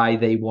and why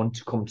they want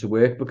to come to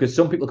work. Because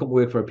some people come to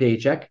work for a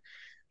paycheck,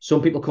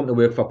 some people come to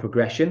work for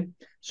progression,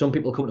 some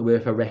people come to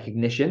work for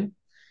recognition,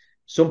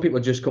 some people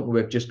just come to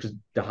work just because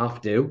they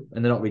have to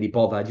and they're not really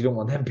bothered. You don't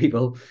want them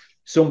people.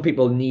 Some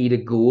people need a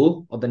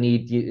goal or they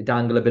need you to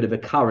dangle a bit of a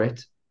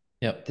carrot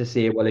Yep. to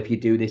say, well, if you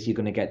do this, you're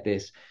going to get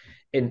this.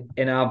 And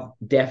I've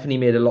definitely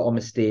made a lot of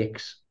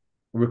mistakes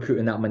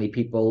recruiting that many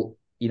people.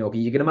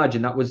 You can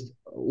imagine that was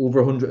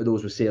over 100 of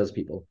those were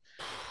salespeople.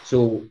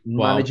 So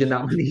Wow. managing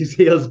that many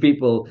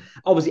salespeople,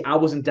 obviously, I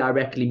wasn't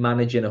directly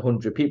managing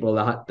 100 people.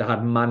 They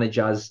had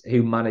managers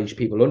who managed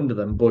people under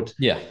them, but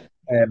Yeah.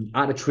 I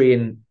had to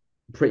train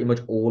pretty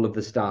much all of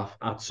the staff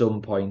at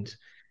some point.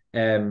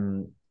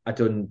 I'd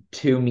done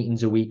 2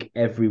 meetings a week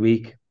every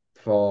week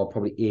for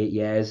probably 8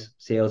 years,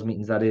 sales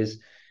meetings, that is,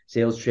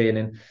 sales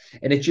training.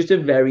 And it's just a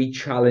very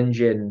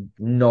challenging,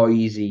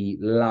 noisy,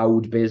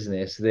 loud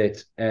business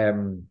that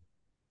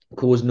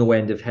caused no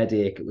end of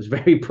headache. It was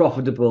very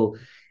profitable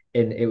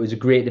and it was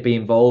great to be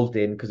involved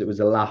in because it was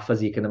a laugh,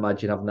 as you can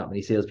imagine, having that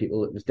many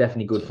salespeople. It was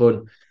definitely good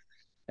fun.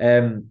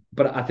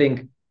 But I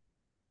think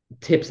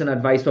tips and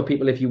advice for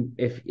people if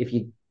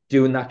you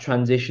doing that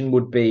transition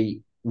would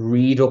be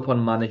read up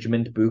on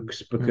management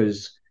books Mm.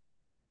 because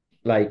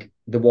like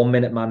the 1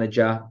 Minute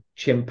Manager,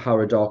 Chimp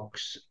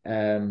Paradox,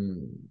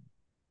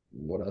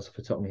 what else off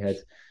the top of my head?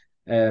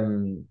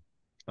 Um,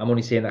 I'm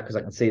only saying that because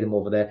I can see them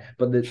over there,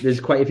 but there's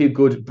quite a few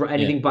good Yeah.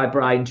 anything by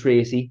Brian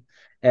Tracy.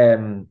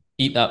 Um,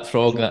 Eat that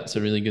frog. That's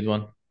a really good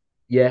one.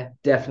 yeah,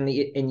 definitely.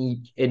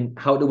 In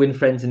How to Win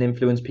Friends and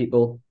Influence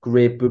People,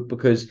 great book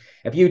because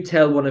if you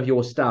tell one of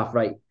your staff,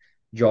 right,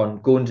 John,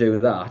 go and do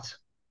that,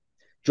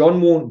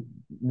 John won't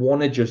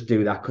want to just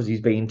do that because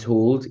he's being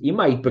told. He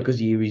might Yeah.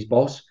 because you're his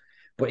boss.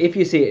 But if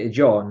you say to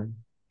John,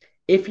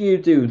 if you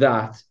do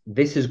that,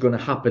 this is going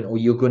to happen, or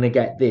you're going to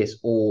get this,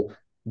 or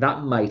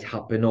that might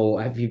happen,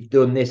 or if you've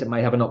done this, it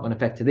might have a knock on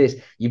effect to this.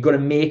 You've got to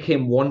make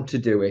him want to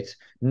do it,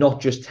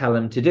 not just tell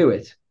him to do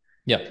it.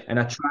 Yeah. And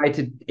I tried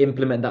to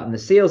implement that in the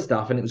sales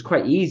staff, and it was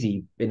quite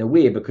easy in a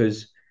way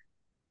because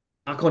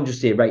I can't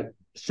just say, right,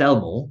 sell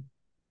more,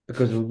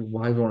 because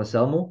why would I want to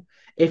sell more?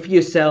 If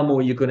you sell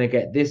more, you're going to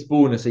get this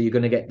bonus or you're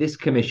going to get this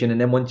commission. And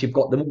then once you've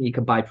got the money, you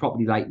can buy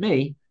property like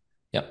me.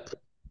 Yeah.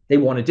 They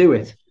want to do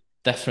it.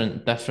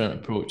 different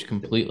approach They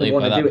completely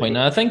want by to do that point.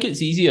 And it. I think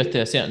it's easier to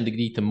a certain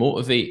degree to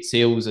motivate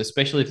sales,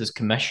 especially if there's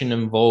commission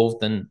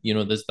involved and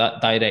there's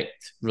that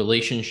direct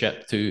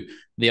relationship to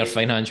their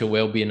financial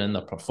well-being and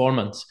their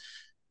performance.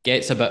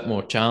 Gets a bit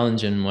more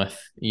challenging with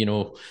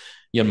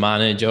your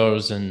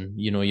managers and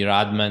your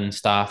admin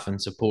staff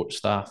and support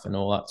staff and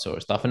all that sort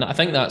of stuff. And I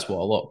think that's what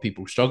a lot of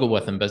people struggle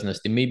with in business.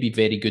 They may be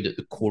very good at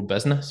the core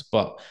business,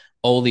 but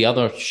all the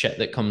other shit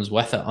that comes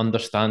with it,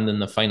 understanding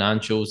the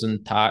financials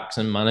and tax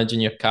and managing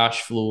your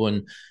cash flow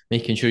and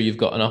making sure you've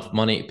got enough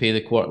money to pay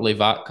the quarterly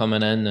VAT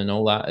coming in and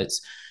all that.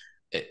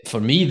 For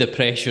me, the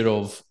pressure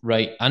of,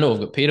 right, I know I've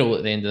got payroll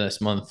at the end of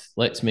this month.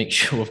 Let's make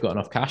sure we've got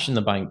enough cash in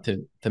the bank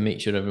to make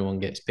sure everyone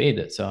gets paid.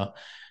 It's a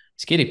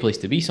scary place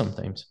to be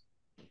sometimes.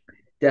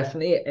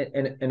 Definitely,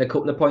 and a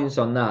couple of points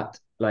on that.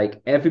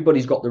 Like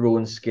everybody's got their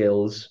own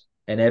skills,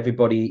 and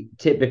everybody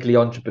typically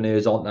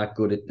entrepreneurs aren't that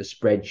good at the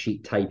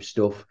spreadsheet type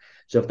stuff.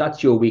 So if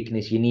that's your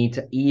weakness, you need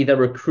to either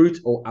recruit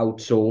or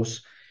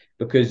outsource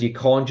because you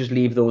can't just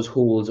leave those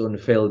holes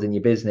unfilled in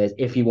your business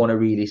if you want to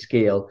really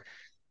scale.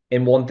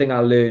 And one thing I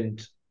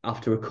learned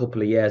after a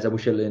couple of years, I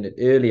wish I learned it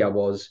earlier,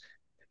 was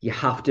you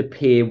have to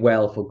pay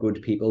well for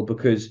good people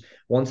because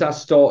once I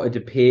started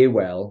to pay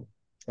well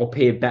or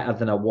pay better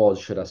than I was,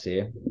 should I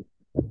say,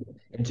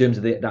 in terms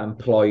of that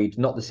employed,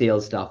 not the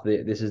sales staff.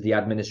 This is the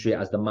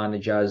administrators, the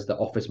managers, the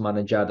office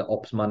manager, the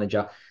ops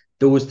manager,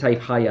 those type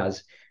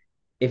hires.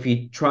 If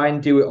you try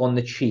and do it on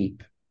the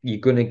cheap, you're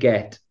going to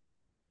get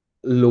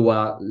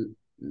lower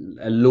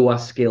a lower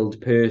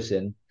skilled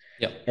person,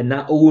 Yeah. and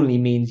that only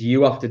means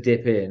you have to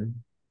dip in,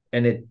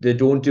 and they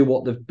don't do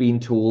what they've been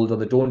told, or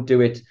they don't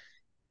do it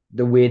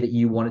the way that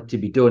you want it to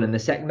be done. And the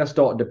second I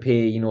started to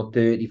pay,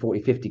 30,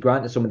 40, 50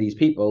 grand to some of these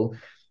people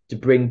to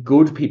bring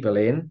good people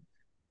in,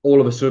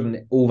 all of a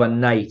sudden,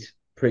 overnight,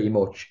 pretty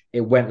much,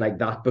 it went like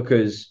that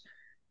because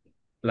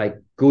like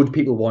good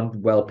people want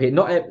well paid.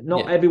 Not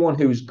Yeah. everyone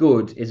who's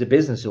good is a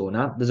business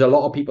owner. There's a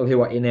lot of people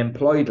who are in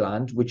employed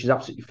land, which is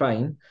absolutely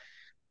fine,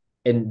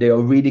 and they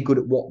are really good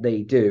at what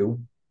they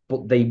do,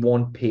 but they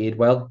want paid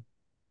well.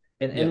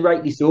 And Yeah.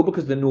 rightly so,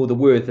 because they know the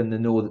worth and they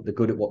know that they're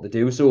good at what they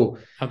do. So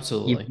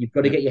Absolutely. you've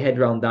got to Yeah. get your head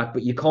around that,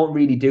 but you can't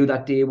really do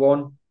that day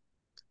one.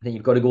 I think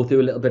you've got to go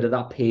through a little bit of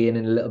that pain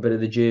and a little bit of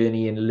the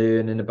journey and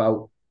learning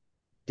about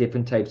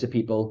different types of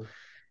people,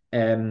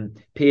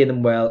 pay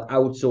them well,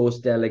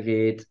 outsource,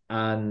 delegate,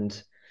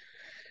 and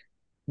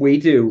we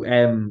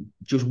do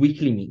just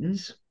weekly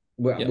meetings.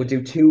 Yeah. We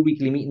do two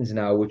weekly meetings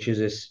now, which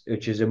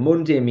is a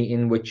Monday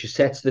meeting, which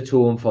sets the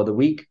tone for the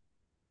week.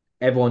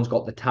 Everyone's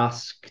got the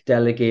task,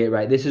 delegate,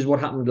 right? This is what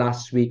happened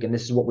last week, and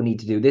this is what we need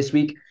to do this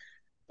week.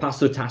 Pass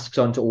the tasks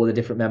on to all the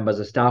different members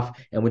of staff,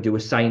 and we do a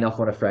sign off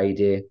on a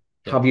Friday.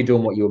 Yeah. Have you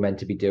done what you were meant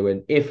to be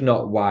doing? If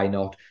not, why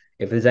not?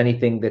 If there's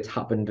anything that's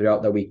happened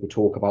throughout the week, we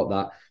talk about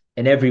that.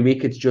 And every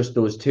week it's just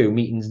those two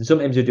meetings. And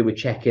sometimes we do a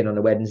check-in on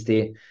a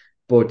Wednesday,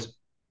 but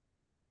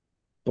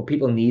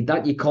people need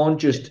that. You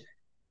can't Yeah. just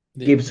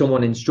give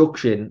someone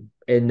instruction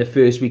in the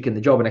first week in the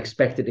job and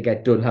expect it to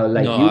get done how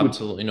like No, you would.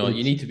 absolutely not.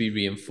 You need to be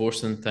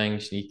reinforcing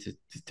things. You need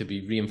to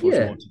be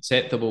reinforcing Yeah, what's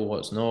acceptable,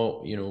 what's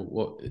not.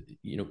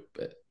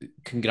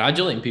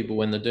 Congratulating people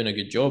when they're doing a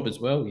good job as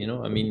well.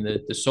 I mean,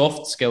 the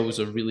soft skills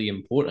are really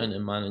important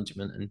in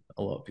management, and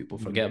a lot of people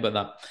forget about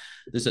that.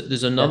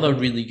 There's another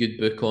definitely. really good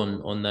book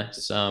on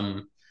this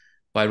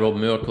by Rob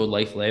Moore called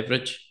Life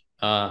Leverage.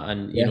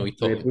 And Yeah, he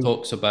great book.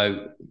 talks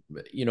about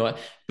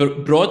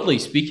but broadly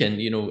speaking,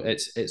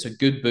 it's a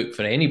good book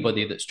for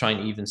anybody that's trying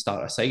to even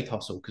start a side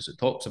hustle because it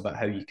talks about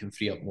how you can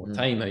free up more Mm.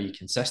 time, how you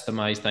can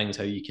systemize things,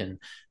 how you can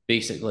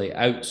basically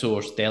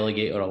outsource,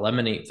 delegate, or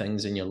eliminate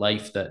things in your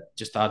life that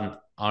just aren't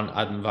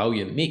adding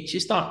value. It makes you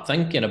start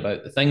thinking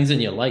about the things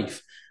in your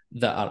life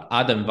that are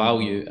adding Mm.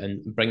 value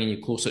and bringing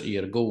you closer to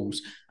your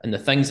goals and the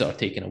things that are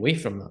taken away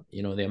from that.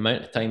 The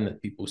amount of time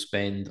that people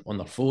spend on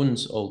their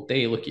phones all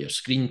day, look at your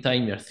screen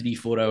time, your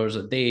 3-4 hours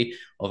a day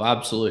of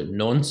absolute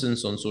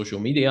nonsense on social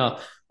media,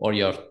 or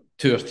your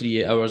 2 or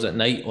 3 hours at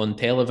night on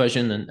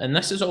television. And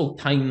this is all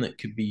time that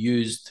could be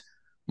used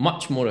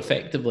much more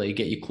effectively to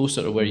get you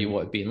closer to where you Mm.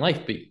 want to be in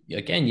life. But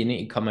again, you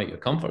need to come out your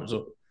comfort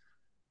zone.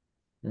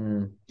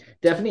 Mm.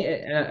 Definitely,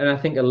 and I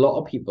think a lot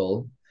of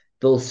people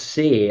they'll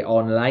say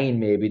online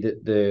maybe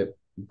that they're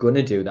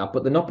gonna do that,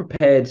 but they're not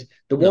prepared.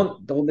 They No,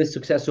 want all this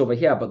success over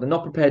here, but they're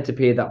not prepared to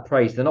pay that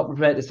price. They're not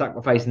prepared to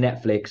sacrifice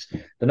Netflix.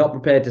 They're not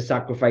prepared to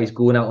sacrifice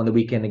going out on the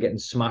weekend and getting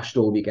smashed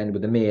all weekend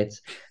with the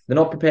mates. They're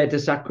not prepared to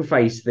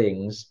sacrifice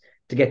things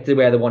to get to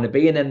where they want to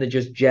be, and then they're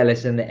just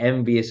jealous and they're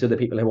envious of the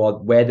people who are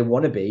where they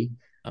want to be.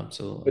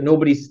 absolutely. But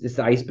nobody's it's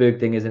the iceberg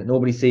thing, isn't it?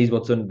 Nobody sees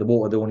what's under the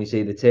water, they only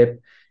see the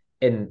tip.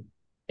 And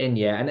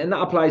yeah, and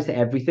that applies to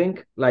everything.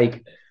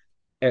 Like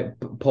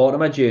part of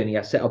my journey,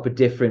 I set up a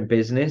different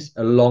business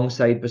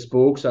alongside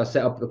Bespoke. So I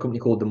set up a company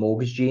called the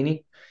Mortgage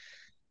Genie.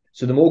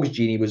 So the Mortgage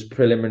Genie was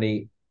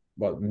preliminary,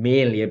 well,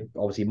 mainly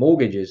obviously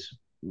mortgages.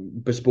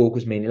 Bespoke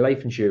was mainly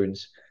life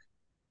insurance.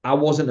 I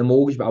wasn't a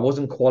mortgage, but I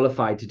wasn't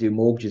qualified to do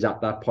mortgages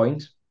at that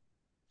point.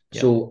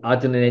 Yeah. So I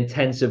done an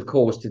intensive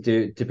course to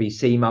be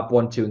CMAP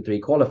 1, 2, and 3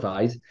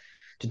 qualified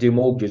to do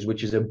mortgages,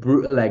 which is a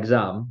brutal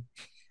exam.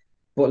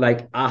 But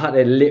like I had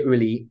to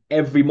literally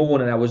every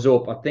morning I was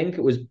up. I think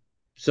it was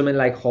something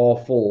like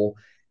 4:30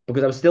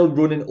 because I was still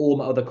running all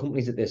my other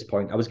companies at this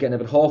point. I was getting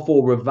up at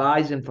 4:30,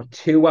 revising for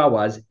 2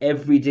 hours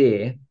every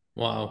day,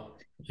 Wow.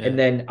 and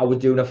Yeah. then I was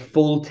doing a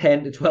full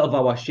 10 to 12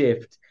 hour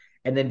shift,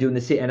 and then doing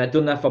the sit. And I'd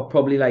done that for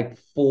probably like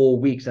 4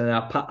 weeks, and then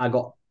I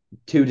got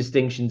two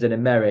distinctions and a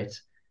merit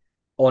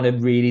on a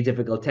really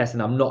difficult test.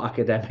 And I'm not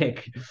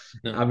academic.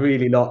 No. I'm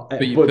really not.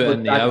 But you But put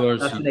in the hours,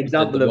 that's an you did the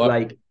example of work.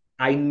 like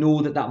I know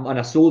and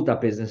I sold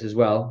that business as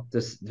well.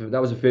 That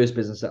was the first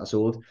business that I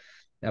sold.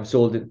 I've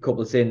sold it a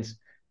couple since.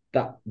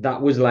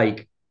 That was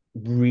like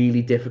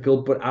really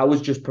difficult, but I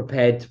was just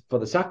prepared for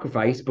the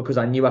sacrifice because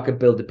I knew I could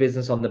build a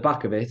business on the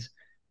back of it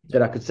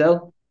that I could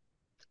sell.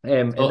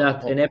 And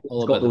that and everyone's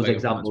All got about the those bigger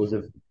examples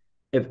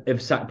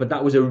picture. of but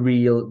that was a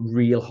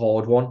real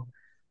hard one.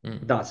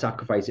 Mm. That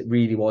sacrifice it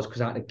really was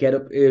because I had to get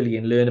up early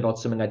and learn about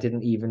something I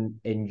didn't even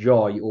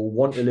enjoy or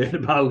want to learn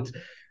about,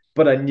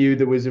 but I knew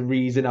there was a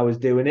reason I was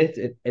doing it,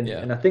 Yeah.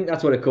 and I think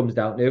that's what it comes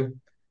down to.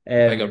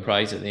 The bigger Um,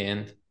 prize at the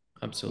end. yeah,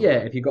 Absolutely.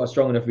 if you've got a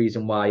strong enough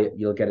reason why,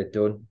 you'll get it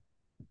done.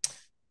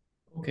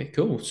 Okay,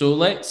 cool.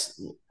 So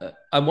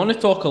I want to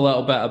talk a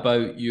little bit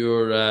about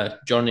your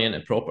journey into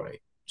property.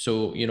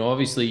 So,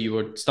 obviously you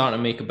were starting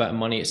to make a bit of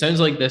money. It sounds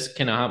like this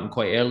kind of happened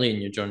quite early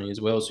in your journey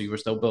as well. So you were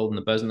still building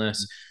the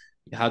business,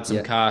 you had some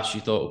Yeah, cash,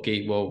 you thought,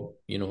 okay, well,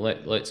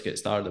 let's get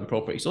started in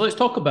property. So let's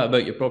talk a bit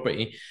about your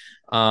property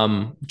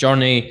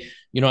journey.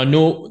 I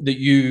know that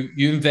you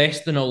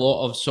invest in a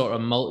lot of sort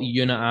of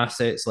multi-unit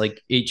assets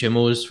like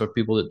HMOs for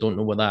people that don't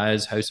know what that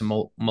is, house of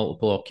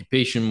multiple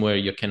occupation, where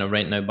you're kind of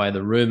renting out by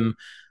the room,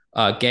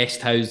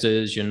 guest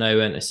houses. You're now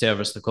into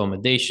serviced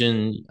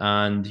accommodation,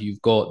 and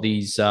you've got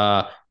these this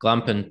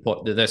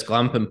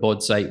glamping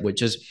pod site,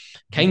 which is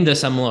kind of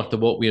similar to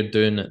what we're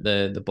doing at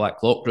the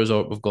Black Lock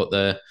Resort. We've got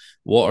the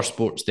water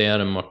sports there,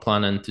 and we're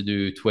planning to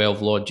do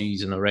 12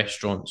 lodges and a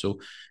restaurant. So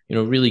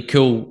really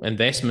cool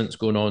investments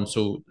going on.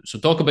 So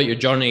talk about your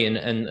journey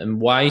and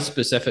why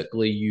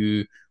specifically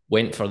you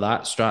went for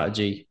that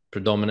strategy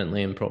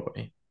predominantly in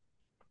property.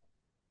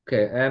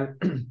 okay.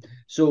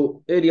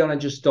 So early on, I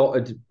just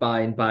started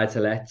buying buy to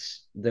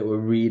lets that were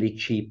really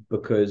cheap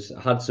because I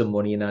had some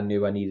money and I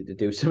knew I needed to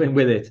do something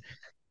with it.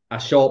 I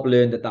sharp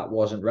learned that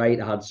wasn't right.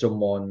 I had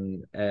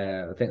someone,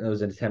 I think there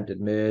was an attempted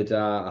murder.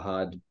 I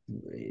had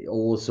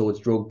all sorts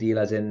of drug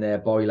dealers in there,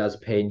 boilers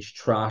pinched,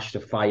 trash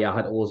to fire. I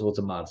had all sorts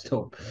of mad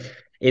stuff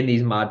in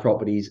these mad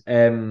properties. I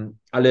learned,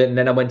 and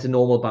then I went to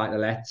normal buy to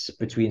lets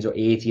between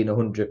 80 and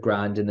 100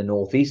 grand in the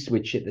northeast,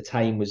 which at the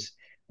time was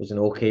an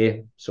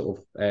okay sort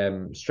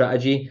of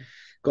strategy.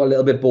 Got a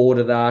little bit bored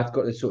of that.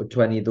 Got sort of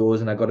 20 of those,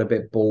 and I got a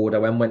bit bored. I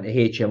went to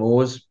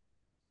HMOs,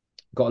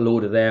 got a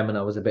load of them, and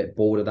I was a bit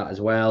bored of that as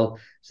well.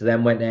 So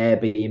then went to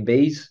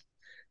Airbnbs,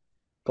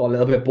 got a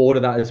little bit bored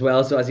of that as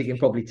well. So as you can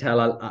probably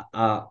tell,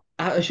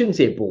 I shouldn't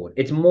say bored.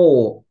 It's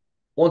more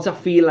once I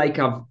feel like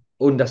I've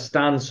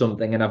understand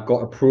something and I've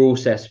got a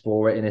process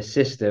for it in a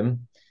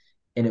system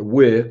and it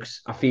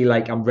works, I feel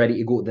like I'm ready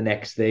to go to the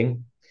next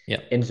thing.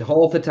 Yeah. And so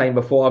half the time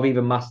before I've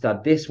even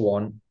mastered this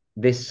one,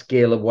 this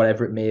skill of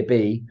whatever it may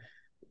be,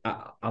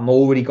 I'm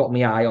already got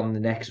my eye on the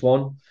next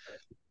one.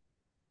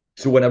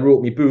 So when I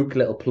wrote my book,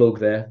 little plug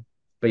there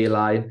for your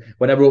line.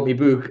 When I wrote my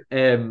book,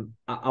 I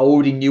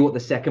already knew what the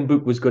second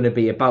book was going to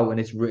be about, and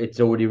it's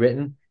already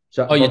written.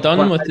 So, Oh, you by done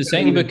the with the time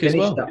I second even book as finished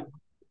well? that,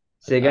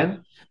 say I,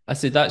 again. I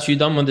said that's you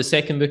done with the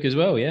second book as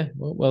well. Yeah,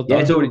 well Yeah,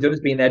 it's done. already done.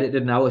 It's being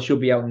edited now. It should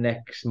be out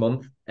next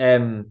month.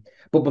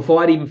 But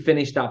before I'd even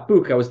finished that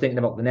book, I was thinking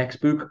about the next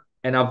book,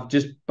 and I've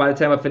just by the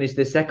time I finished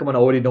this second one, I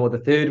already know the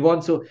third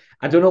one. So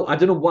I don't know. I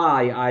don't know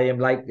why I am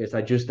like this.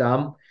 I just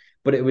am.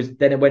 But it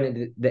went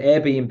into the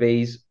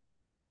Airbnbs.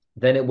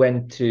 Then it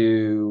went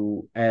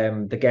to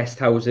the guest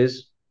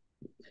houses.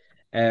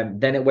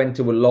 Then it went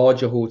to a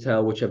larger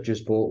hotel, which I've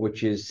just bought,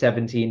 which is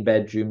 17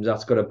 bedrooms.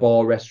 That's got a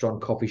bar,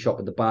 restaurant, coffee shop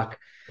at the back,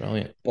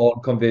 Brilliant. bar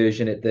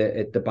conversion at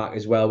the back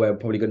as well, where we're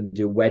probably going to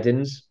do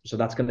weddings. So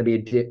that's going to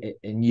be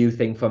a new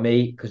thing for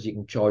me because you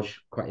can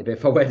charge quite a bit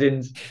for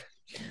weddings.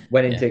 Yeah,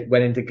 Went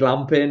into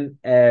glamping.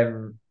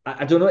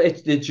 I don't know.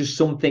 It's just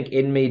something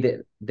in me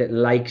that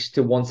likes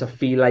to once I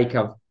feel like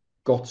I've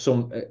got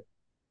some,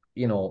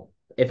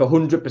 if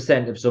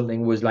 100% of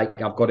something was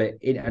like I've got it,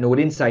 I know it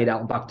inside out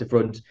and back to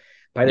front.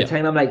 By the yeah,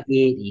 time I'm like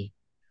 80,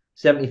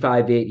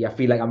 75, 80, I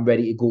feel like I'm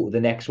ready to go to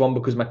the next one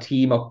because my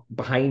team are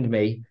behind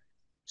me,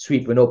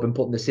 sweeping up and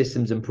putting the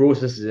systems and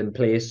processes in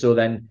place. So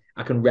then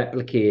I can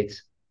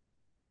replicate.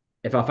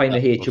 If I find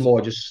that the HMO,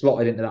 process. I just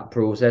slot it into that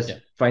process. Yeah.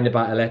 Find a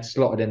buy let,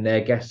 slot it in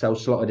there. Guest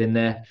house, slot it in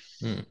there.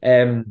 Mm.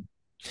 Um,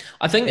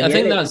 I think and I yeah,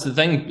 think that's the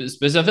thing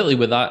specifically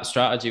with that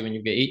strategy. When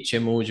you've got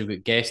HMOs, you've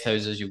got guest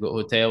houses, you've got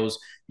hotels,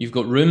 you've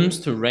got rooms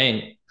to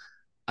rent,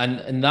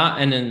 and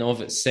that in and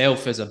of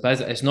itself is a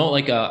business. It's not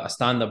like a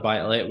standard buy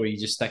to let where you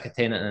just stick a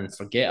tenant in and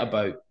forget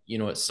about.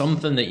 It's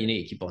something that you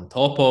need to keep on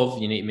top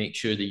of. You need to make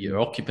sure that your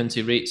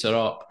occupancy rates are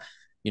up.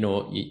 You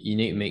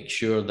need to make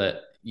sure that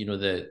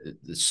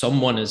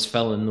someone is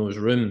filling those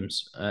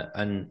rooms,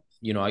 and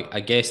I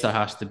guess there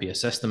has to be a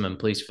system in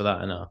place for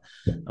that and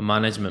a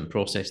management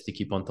process to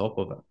keep on top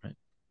of it, right?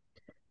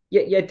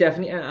 Yeah,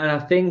 definitely. And I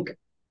think,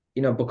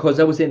 because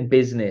I was in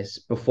business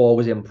before I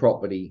was in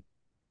property,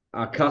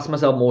 I class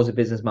myself more as a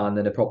businessman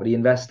than a property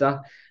investor.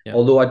 Yeah,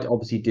 Although I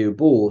obviously do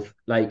both.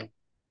 Like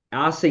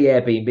I see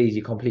Airbnbs,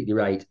 you're completely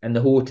right, and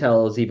the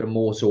hotels even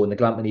more so, and the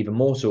glamping even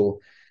more so.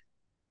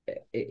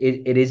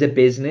 It is a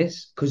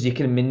business because you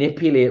can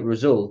manipulate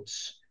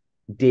results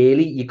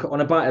daily.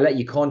 On a buy to let,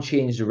 you can't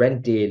change the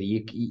rent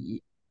daily.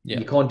 yeah,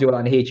 You can't do it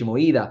on HMO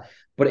either.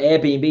 But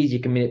Airbnbs, you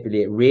can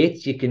manipulate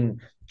rates. You can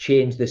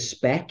change the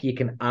spec. You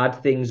can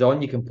add things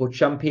on. You can put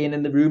champagne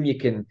in the room. You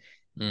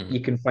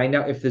mm, can find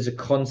out if there's a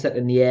concert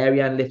in the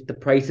area and lift the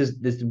prices.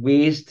 There's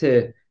ways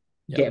to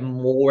yeah. get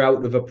more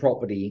out of a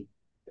property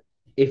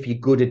if you're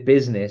good at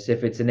business.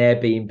 If it's an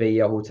Airbnb,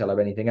 a hotel,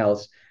 or anything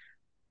else,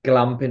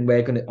 glamping,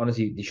 we're gonna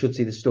honestly, you should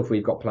see the stuff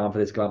we've got planned for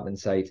this glamping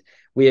site.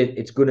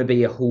 It's gonna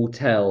be a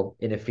hotel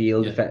in a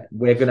field. Yeah.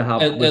 We're It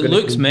gonna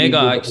looks mega,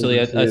 completely actually.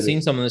 overhaul the I've seen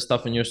service. some of the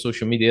stuff on your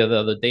social media the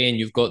other day, and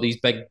you've got these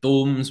big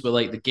domes with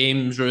like the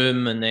games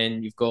room, and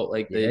then you've got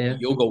like the Yeah,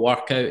 yoga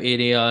workout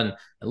area, and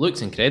it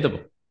looks incredible.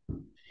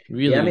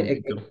 yeah. I Really, mean,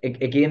 really cool.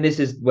 again, this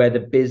is where the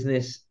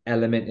business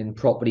element in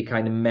property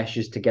kind of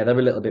meshes together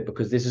a little bit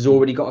because this has Mm.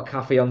 already got a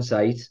cafe on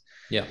site.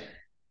 Yeah,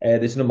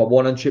 There's number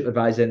one on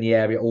TripAdvisor in the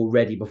area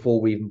already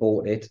before we even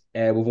bought it.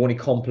 We've only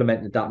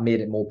complemented that, made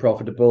it more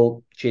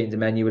profitable, changed the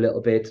menu a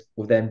little bit.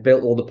 We've then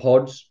built all the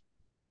pods,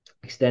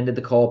 extended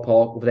the car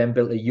park. We've then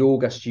built a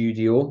yoga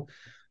studio.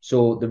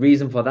 So the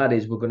reason for that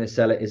is we're going to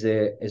sell it as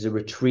a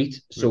retreat.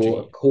 So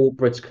retreat.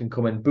 corporates can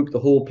come and book the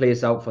whole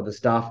place out for the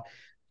staff,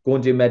 go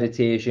and do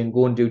meditation,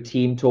 go and do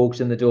team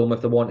talks in the dome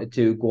if they wanted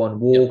to, go on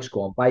walks, Yep.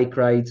 go on bike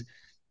rides,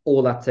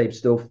 all that type of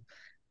stuff.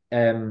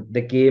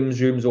 The games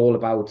room's all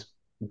about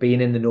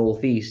being in the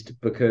northeast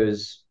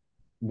because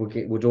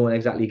we don't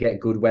exactly get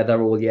good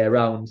weather all year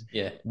round.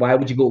 Yeah. Why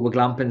would you go to a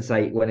glamping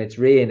site when it's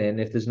raining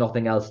if there's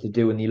nothing else to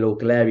do in your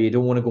local area? You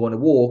don't want to go on a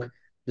walk.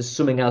 There's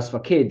something else for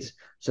kids.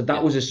 So that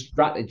Yeah. was a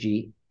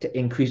strategy to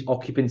increase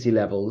occupancy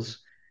levels.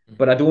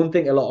 But Mhm. I don't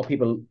think a lot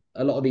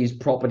of these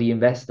property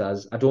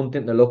investors, I don't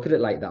think they look at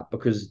it like that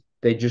because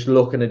they're just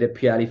looking at it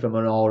purely from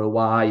an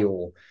ROI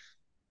or,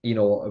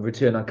 a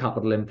return on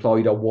capital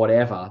employed or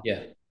whatever.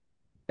 Yeah.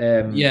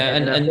 Yeah,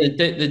 and And I and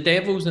think, the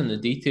devil's in the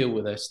detail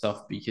with this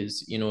stuff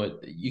because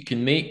you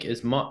can make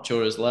as much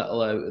or as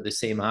little out of the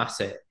same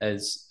asset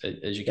as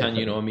you can.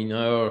 definitely. I mean,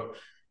 our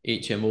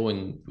HMO,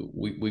 and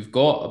we've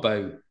got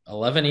about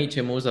 11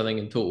 HMOs, I think,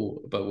 in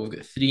total, but we've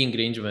got three in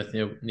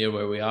Grangemouth near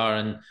where we are,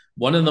 and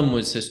one of them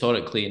was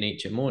historically an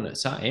HMO, and it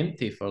sat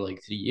empty for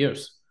like 3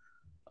 years.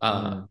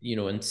 Mm,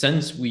 And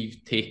since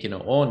we've taken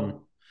it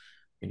on,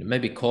 it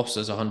maybe costs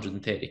us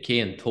 130K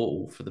in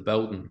total for the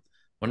building.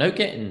 We're now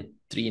getting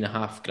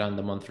 3.5 grand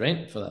a month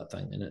rent for that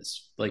thing, and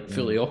it's like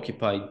fully mm,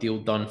 occupied, deal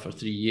done for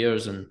 3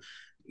 years, and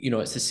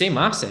it's the same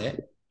asset.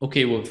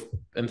 Okay, we've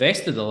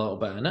invested a little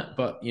bit in it,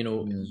 but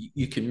mm,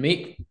 you can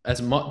make as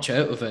much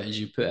out of it as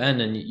you put in,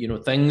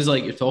 and things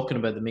like you're talking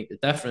about that make the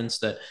difference.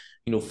 That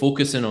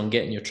focusing on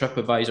getting your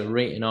TripAdvisor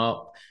rating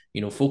up,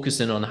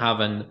 focusing on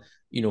having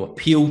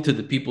appeal to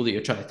the people that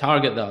you're trying to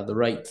target that are the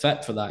right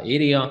fit for that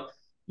area,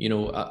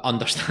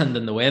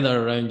 understanding the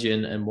weather around you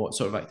and what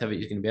sort of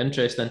activity is going to be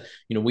interesting.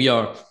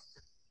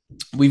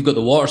 We've got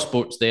the water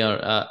sports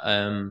there at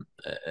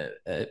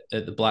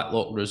the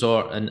Blacklock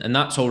Resort, and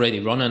that's already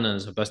running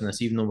as a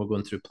business, even though we're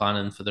going through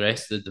planning for the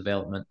rest of the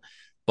development.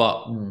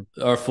 But mm,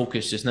 our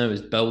focus just now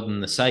is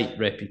building the site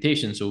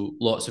reputation. So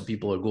lots of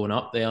people are going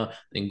up there.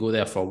 They can go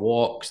there for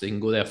walks. They can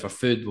go there for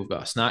food. We've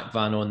got a snack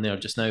van on there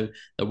just now.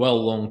 There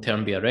will long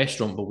term be a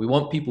restaurant, but we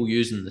want people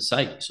using the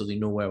site so they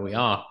know where we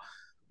are,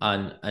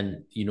 and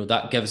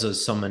that gives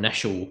us some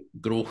initial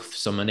growth,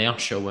 some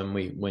inertia when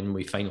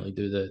we finally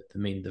do the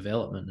main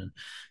development. And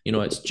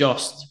it's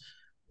just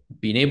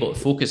being able to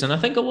focus, and I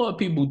think a lot of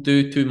people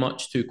do too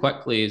much too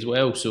quickly as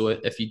well. So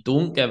if you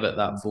don't give it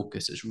that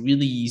focus, it's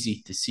really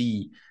easy to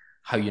see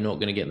how you're not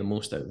going to get the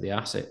most out of the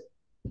asset.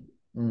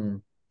 mm.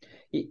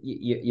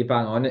 You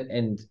bang on it,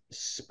 and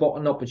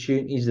spotting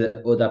opportunities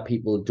that other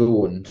people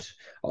don't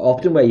are Yeah,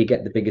 often where you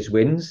get the biggest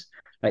wins.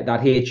 Like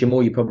that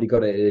HMO, you probably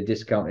got it at a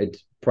discounted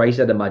price,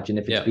 I'd imagine,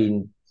 if it's yeah,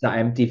 been sat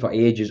empty for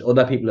ages.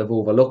 Other people have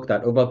overlooked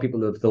that. Other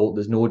people have thought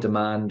there's no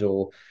demand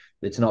or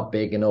it's not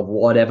big enough,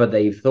 whatever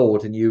they've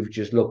thought, and you've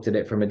just looked at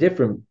it from a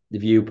different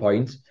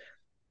viewpoint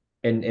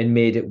and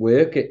made it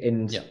work.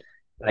 And yeah.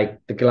 like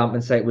the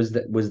glamping site was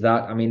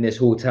that. I mean, this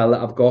hotel that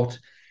I've got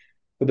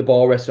with the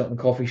bar, restaurant, and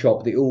coffee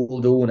shop, the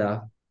old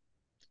owner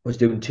was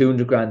doing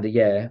 200 grand a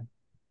year,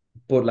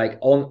 but like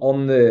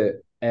on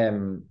the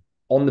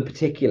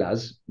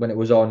particulars when it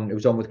was on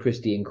with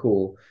Christie and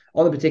Co.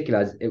 On the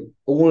particulars,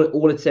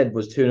 all it said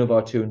was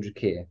turnover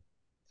 200K.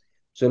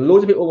 So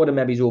loads of people would have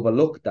maybe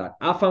overlooked that.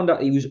 I found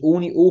out he was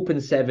only open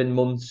 7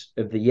 months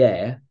of the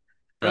year,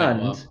 Right.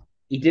 and Wow.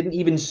 he didn't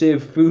even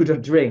serve food or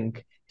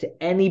drink to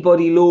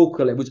anybody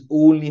local. It was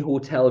only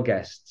hotel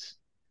guests.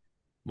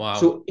 Wow.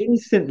 So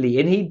instantly,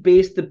 and he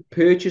based the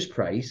purchase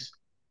price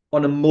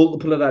on a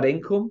multiple of that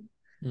income.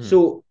 Mm.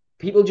 So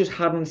people just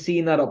hadn't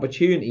seen that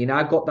opportunity. And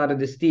I got that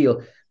at a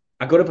steal.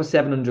 I got it for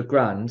 700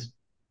 grand.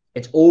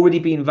 It's already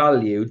been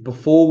valued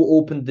before we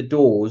opened the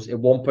doors at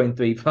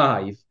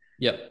 1.35.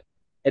 Yep.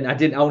 And I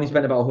only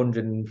spent about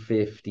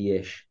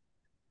 150-ish.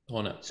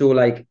 On it. So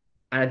like,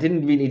 and I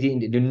didn't really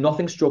need to do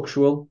nothing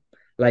structural.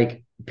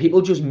 Like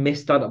people just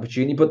missed that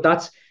opportunity. But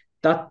that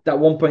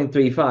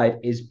 1.35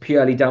 is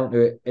purely down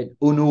to an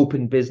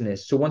unopened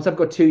business. So once I've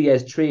got 2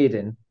 years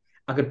trading,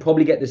 I could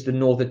probably get this to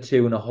north of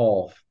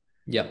 2.5.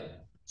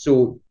 Yep.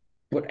 So,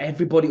 but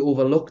everybody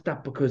overlooked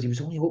that because he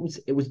was only open.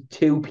 It was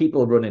two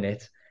people running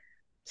it.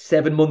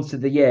 7 months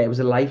of the year, it was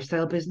a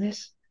lifestyle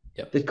business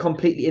Yep. that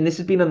completely, and this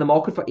has been on the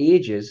market for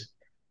ages,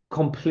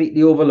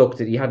 completely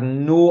overlooked it. He had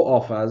no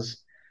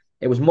offers.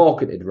 It was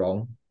marketed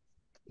wrong.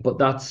 But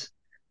that's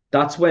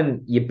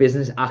when your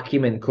business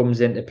acumen comes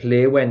into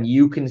play, when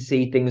you can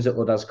see things that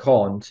others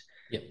can't.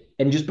 Yep.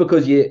 And just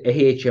because you're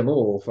a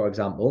HMO, for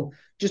example,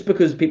 just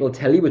because people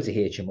tell you it's a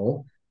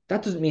HMO,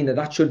 that doesn't mean that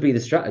that should be the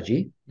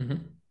strategy. Mm-hmm.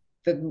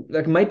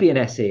 That might be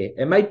an SA,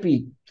 it might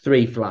be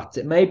three flats,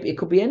 it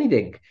could be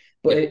anything.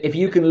 But Yep. if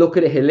you can look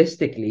at it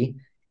holistically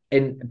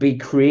and be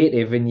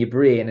creative in your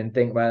brain and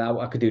think, well,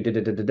 I could do da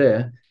da da da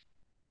da.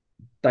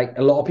 Like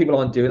a lot of people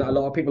aren't doing that. A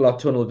lot of people are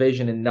tunnel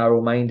vision and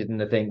narrow minded, and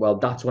they think, well,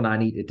 that's what I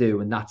need to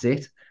do, and that's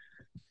it.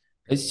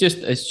 It's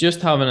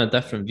just having a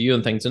different view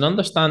on things and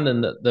understanding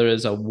that there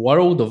is a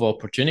world of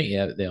opportunity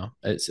out there.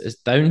 It's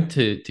down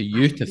to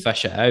you to Massively.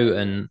 fish it out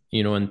and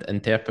and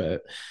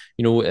interpret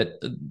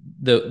it.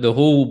 The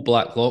whole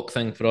Black Lock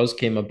thing for us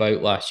came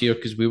about last year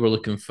because we were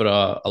looking for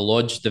a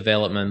lodge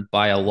development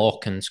by a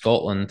lock in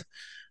Scotland.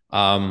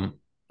 Um,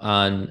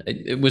 and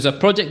it was a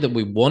project that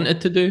we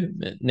wanted to do.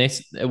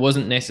 It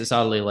wasn't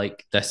necessarily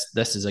like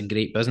this is a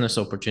great business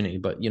opportunity,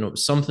 but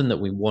something that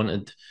we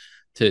wanted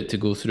to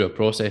go through a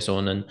process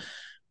on. And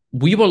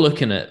we were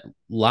looking at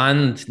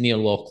land near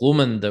Loch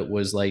Lomond that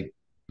was like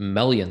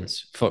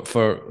millions for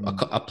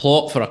a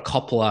plot for a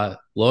couple of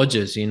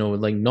lodges,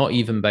 like not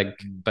even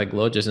big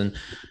lodges. And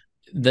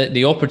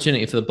the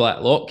opportunity for the Black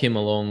Lock came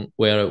along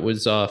where it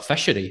was a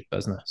fishery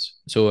business.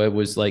 So it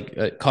was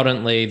like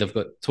currently they've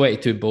got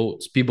 22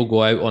 boats. People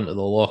go out onto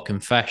the lock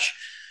and fish.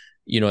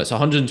 It's a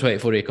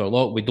 124-acre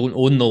lock. We don't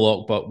own the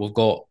lock, but we've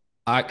got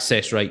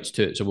access rights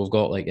to it. So we've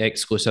got like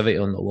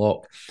exclusivity on the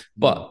lock.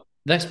 But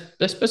this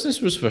business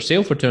was for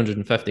sale for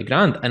 250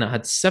 grand and it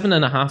had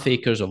 7.5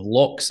 acres of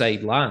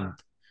lockside land.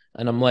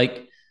 And I'm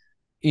like,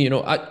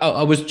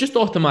 I was just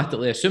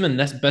automatically assuming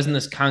this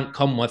business can't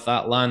come with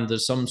that land.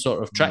 There's some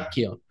sort of trick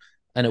here.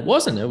 And it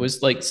wasn't. It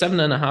was like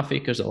 7.5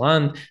 acres of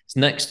land. It's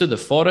next to the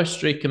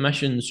Forestry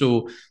Commission.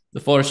 So the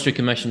Forestry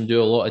Commission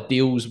do a lot of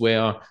deals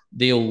where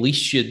they'll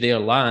lease you their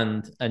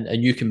land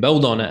and you can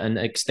build on it and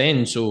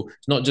extend. So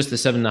it's not just the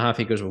 7.5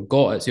 acres we've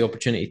got, it's the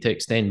opportunity to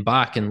extend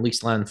back and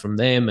lease land from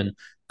them and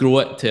grow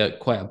it to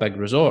quite a big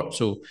resort.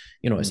 So,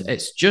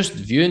 it's just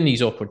viewing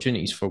these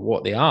opportunities for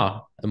what they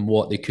are and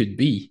what they could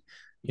be,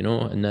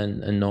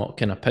 and not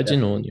kind of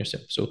pigeonholing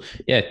yourself. So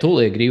yeah,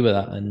 totally agree with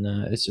that, and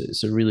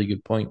it's a really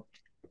good point.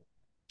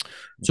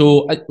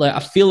 So I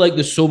feel like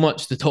there's so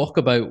much to talk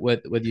about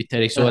with you,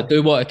 Terry. So I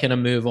do want to kind of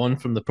move on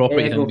from the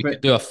property Yeah, thing. go We for could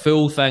it. do a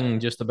full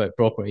thing just about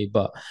property,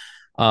 but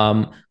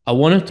I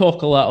want to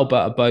talk a little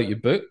bit about your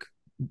book,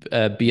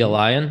 Be a Mhm.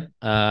 Lion.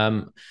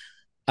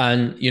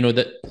 And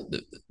that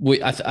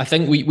I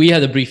think we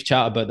had a brief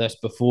chat about this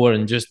before,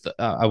 and just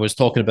I was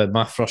talking about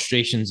my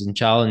frustrations and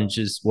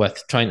challenges with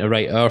trying to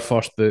write our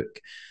first book.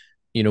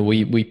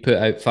 We put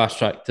out Fast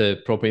Track to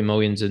Property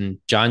Millions in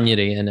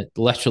January, and it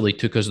literally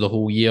took us the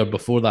whole year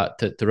before that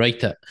to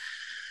write it,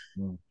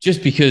 Mm.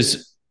 just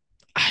because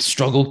I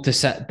struggled to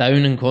sit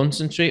down and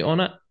concentrate on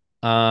it.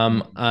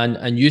 Mm.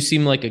 And you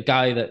seem like a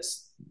guy that's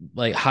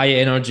like high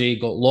energy,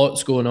 got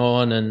lots going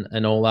on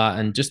and all that,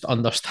 and just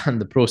understand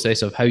the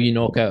process of how you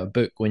knock out a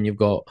book when you've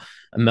got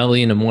a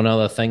million and one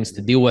other things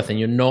to deal with, and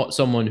you're not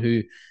someone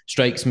who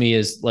strikes me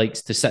as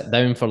likes to sit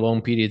down for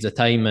long periods of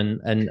time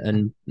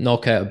and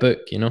knock out a book.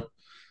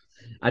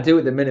 I do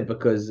at the minute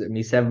because my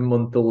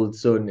 7-month-old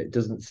son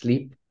doesn't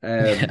sleep.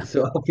 Yeah,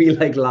 So I feel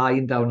like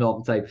lying down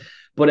all the time.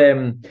 But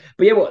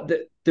yeah, what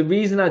the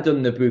reason I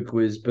done the book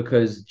was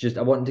because just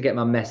I wanted to get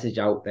my message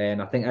out there,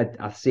 and I think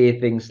I say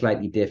things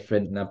slightly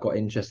different, and I've got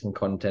interesting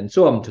content,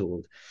 so I'm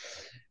told.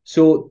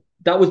 So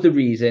that was the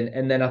reason,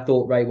 and then I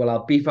thought, right, well,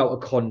 I'll beef out a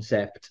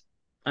concept,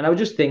 and I was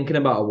just thinking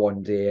about it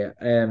one day,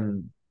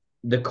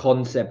 the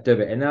concept of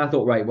it, and then I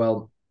thought, right,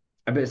 well,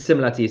 a bit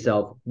similar to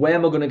yourself. Where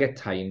am I going to get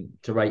time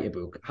to write a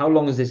book? How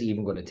long is this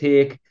even going to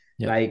take?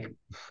 yeah. Like,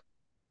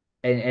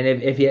 and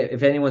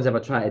if anyone's ever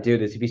tried to do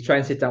this, if you try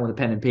and sit down with a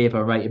pen and paper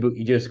and write a book,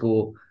 you just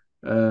go,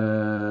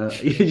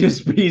 you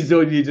just freeze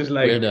on. You just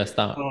Where like, do I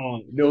start?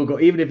 oh no, go.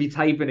 Even if you're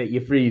typing it, you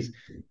freeze.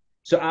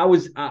 So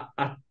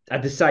I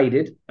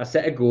decided, I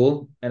set a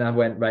goal, and I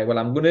went right. Well,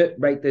 I'm going to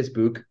write this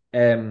book.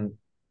 I'm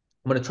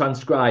going to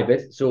transcribe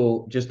it.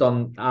 So just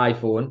on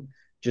iPhone,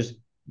 just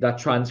that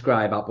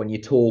transcribe app when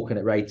you talk and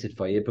it writes it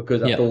for you,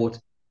 because I Yeah, thought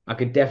I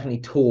could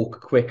definitely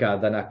talk quicker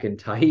than I can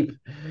type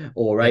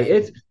or write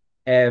it.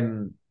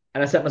 definitely. Um,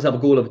 And I set myself a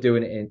goal of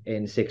doing it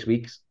in 6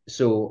 weeks.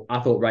 So I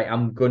thought, right,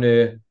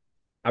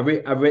 I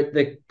read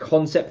the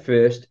concept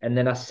first, and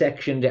then I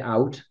sectioned it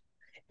out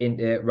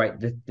into right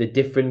the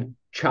different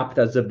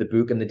chapters of the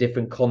book and the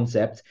different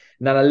concepts.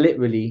 And then I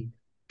literally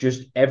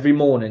just every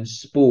morning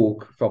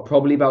spoke for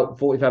probably about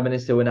 45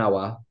 minutes to an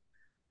hour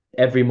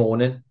every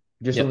morning,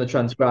 just on Yep. the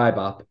transcribe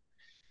app.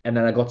 And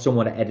then I got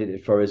someone to edit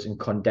it for us and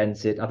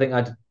condense it. I think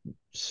I'd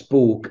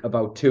spoke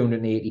about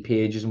 280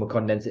 pages and we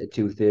condensed it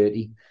to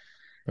 230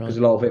 because a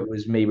Brilliant. lot of it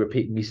was me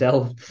repeating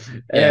myself.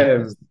 Yeah.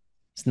 Um,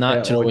 It's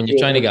natural or, when you're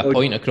trying to get a or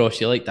point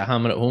across, you like to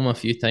hammer it home a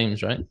few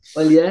times, right?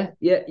 Well, yeah,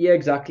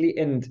 exactly.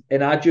 And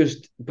I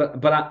just,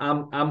 but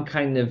I'm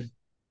kind of,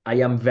 I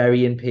am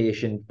very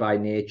impatient by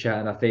nature,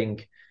 and I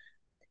think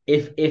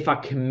if I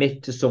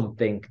commit to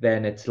something,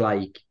 then it's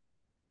like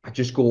I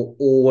just go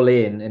all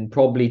in, and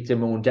probably to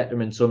my own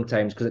detriment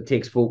sometimes because it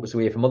takes focus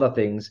away from other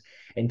things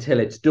until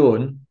it's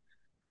done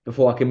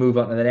before I can move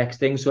on to the next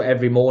thing. So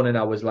every morning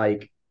I was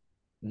like,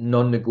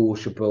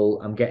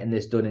 non-negotiable. I'm getting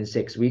this done in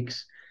 6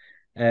 weeks.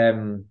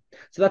 So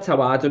that's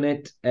how I done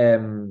it.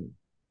 And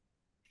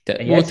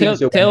yeah, Well, it seems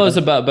to tell us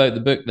about the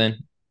book then.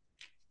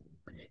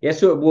 Yeah,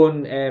 so it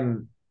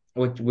won,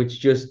 which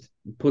just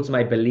puts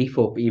my belief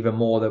up even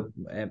more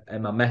that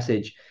in my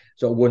message.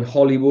 So it won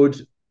Hollywood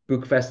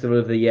Book Festival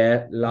of the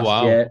Year last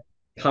Wow. year,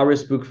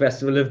 Paris Book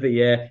Festival of the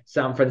Year,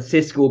 San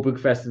Francisco Book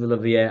Festival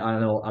of the Year. I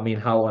don't know. I mean,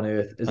 how on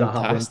earth has that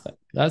happened? Fantastic.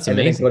 That's And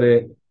then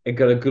amazing. it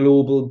got a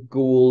global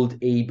gold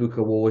ebook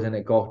award, and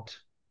it got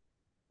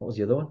what was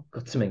the other one?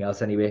 Got something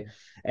else anyway.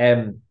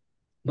 Um,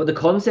 but the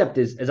concept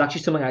is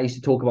actually something I used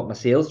to talk about my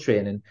sales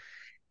training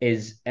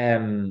is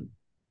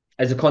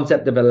as a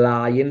concept of a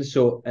lion.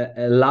 So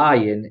a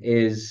lion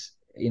is,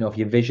 if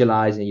you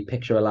visualize and you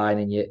picture a lion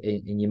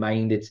in your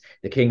mind, it's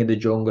the king of the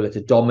jungle. It's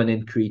a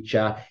dominant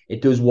creature.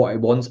 It does what it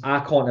wants.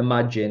 I can't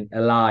imagine a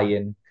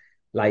lion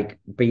like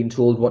being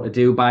told what to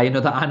do by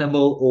another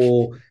animal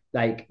or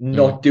like Mm,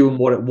 not doing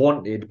what it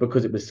wanted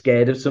because it was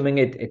scared of something.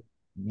 It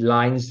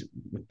lines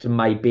to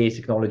my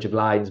basic knowledge of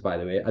lions, by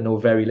the way. I know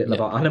very little yeah.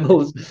 about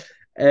animals.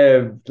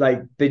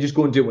 Like they just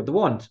go and do what they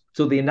want.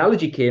 So the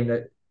analogy came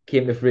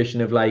to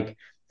fruition of like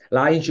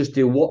lions just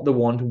do what they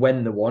want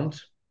when they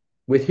want,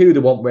 with who they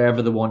want,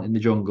 wherever they want in the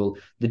jungle.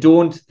 They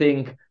don't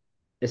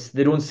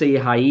see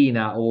a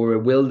hyena or a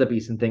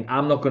wildebeest and think,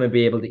 I'm not going to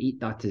be able to eat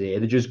that today.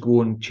 They just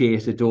go and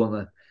chase it, don't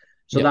they?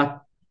 So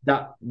Yep.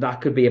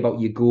 that could be about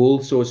your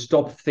goal. So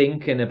stop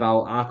thinking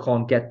about I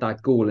can't get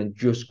that goal and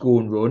just go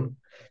and run.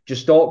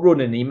 Just start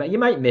running. You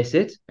might miss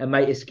it. It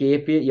might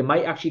escape you. You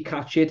might actually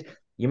catch it.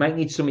 You might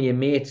need some of your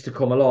mates to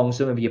come along,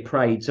 some of your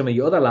pride, some of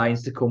your other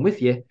lions to come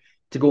with you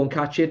to go and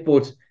catch it.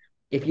 But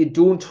if you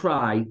don't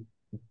try,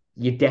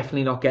 you're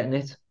definitely not getting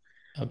it.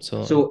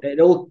 Absolutely. So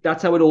it all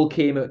that's how it all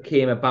came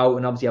about.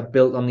 And obviously I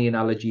built on the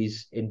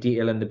analogies in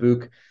detail in the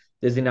book.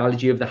 There's the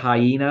analogy of the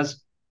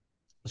hyenas.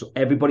 So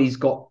everybody's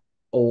got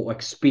or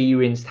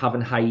experienced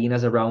having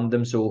hyenas around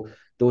them. So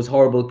those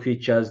horrible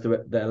creatures,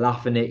 they're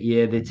laughing at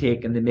you, they're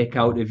taking the mick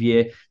out of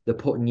you, they're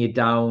putting you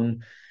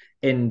down.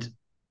 And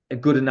a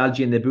good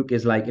analogy in the book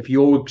is like if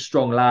you're a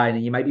strong lion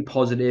and you might be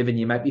positive and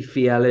you might be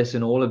fearless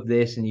and all of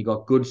this and you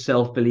got good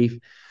self-belief,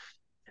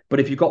 but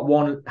if you've got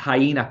one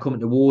hyena coming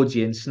towards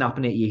you and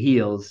snapping at your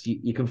heels,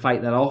 you can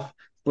fight that off.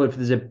 But if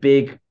there's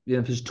if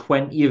there's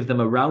 20 of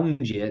them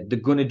around you, they're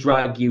going to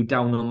drag you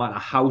down no matter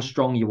how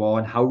strong you are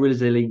and how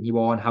resilient you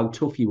are and how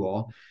tough you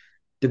are.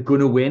 They're going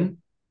to win.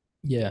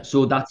 Yeah.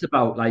 So that's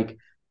about like,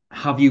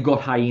 have you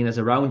got hyenas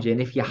around you?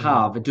 And if you Mm.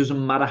 have, it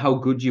doesn't matter how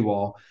good you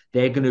are,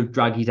 they're going to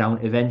drag you down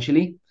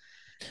eventually.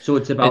 So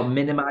it's about It,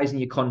 minimizing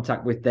your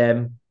contact with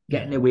them, yeah.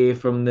 getting away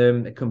from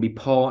them. It can be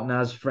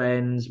partners,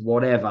 friends,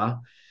 whatever.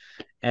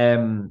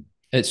 Um,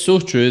 It's so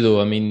true, though.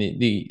 I mean,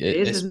 it is,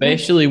 isn't it?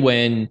 especially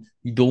when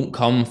you don't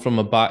come from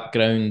a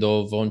background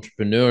of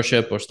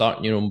entrepreneurship or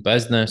starting your own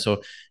business, or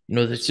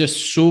there's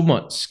just so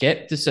much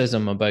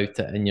skepticism about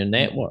it in your Mm.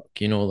 network.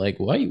 Like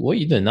what are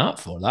you doing that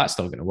for? That's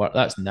not going to work.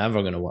 That's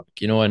never going to work.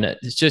 And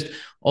it's just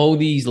all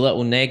these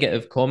little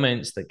negative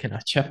comments that kind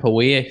of chip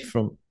away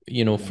from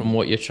Mm.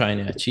 what you're trying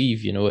to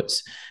achieve.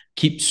 It's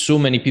keeps so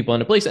many people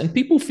in a place, and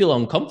people feel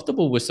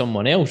uncomfortable with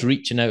someone else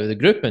reaching out of the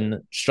group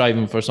and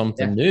striving for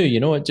something new.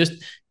 Definitely.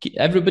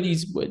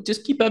 It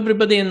just keep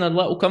everybody in their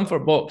little comfort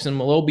box, and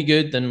we'll all be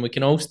good, and we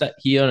can all sit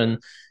here, and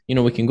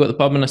we can go to the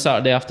pub on a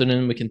Saturday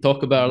afternoon, we can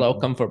talk about our little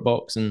Mm. comfort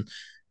box. And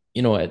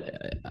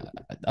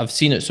I've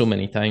seen it so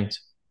many times.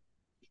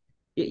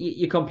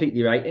 You're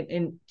completely right,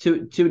 and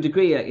to a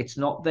degree, it's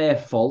not their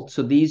fault.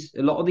 So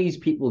a lot of these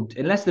people,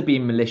 unless they're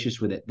being malicious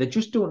with it, they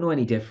just don't know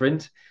any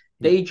different.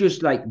 Yeah. They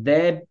just like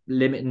their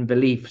limiting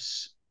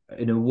beliefs.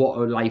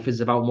 What life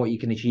is about and what you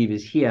can achieve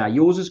is here.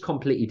 Yours is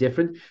completely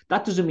different.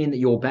 That doesn't mean that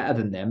you're better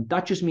than them.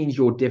 That just means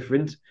you're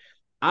different.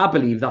 I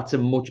believe that's a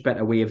much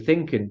better way of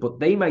thinking. But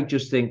they might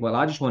just think, well,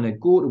 I just want to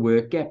go to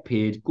work, get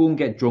paid, go and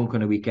get drunk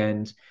on a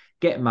weekend,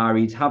 get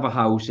married, have a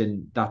house,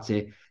 and that's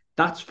it.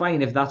 That's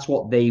fine if that's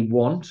what they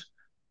want.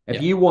 If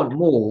Yeah. you want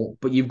more,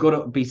 but you've got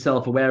to be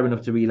self-aware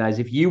enough to realize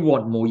if you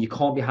want more, you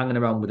can't be hanging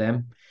around with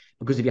them.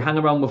 Because if you hang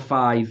around with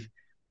five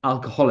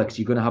alcoholics,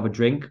 you're going to have a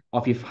drink.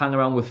 Or if you hang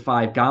around with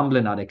 5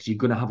 gambling addicts, you're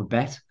going to have a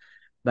bet.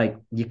 Like,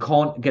 you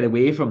can't get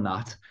away from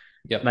that.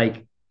 Yep.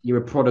 Like, you're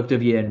a product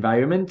of your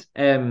environment.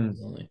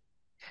 Definitely.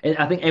 And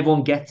I think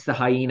everyone gets the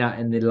hyena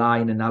and the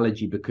lion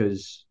analogy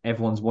because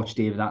everyone's watched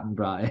David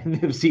Attenborough and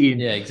they've seen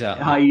Yeah,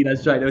 exactly.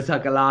 hyenas trying to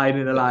attack a lion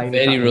and a lion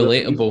Very attacking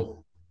wildebeest.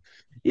 relatable.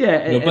 Yeah,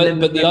 and then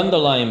But the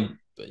underlying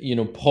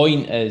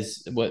point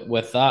is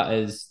with that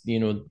is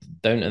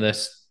down to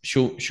this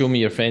show me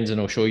your friends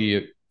and I'll show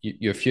you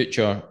your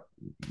future.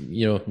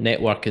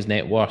 Network is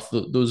net worth.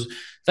 Those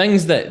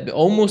things that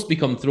almost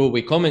become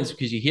throwaway comments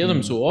because you hear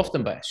them so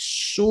often, but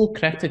it's so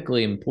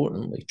critically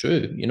importantly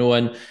true.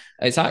 And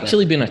it's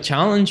actually been a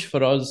challenge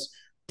for us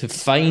to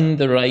find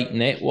the right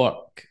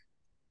network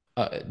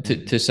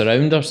to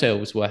surround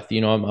ourselves with.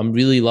 I'm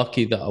really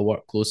lucky that I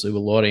work closely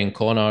with Laurie and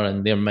Connor,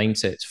 and their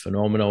mindset's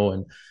phenomenal.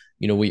 And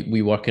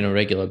we work on a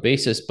regular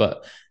basis.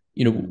 But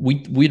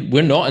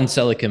we're not in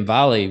Silicon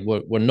Valley.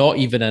 We're not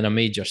even in a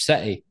major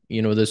city.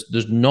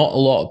 There's not a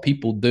lot of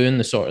people doing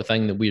the sort of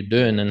thing that we're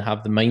doing and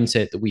have the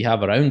mindset that we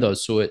have around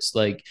us. So it's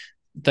like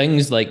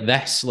things like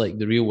this, like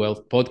the Real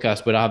Wealth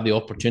podcast, where I have the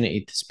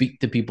opportunity to speak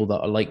to people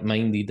that are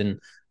like-minded and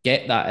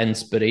get that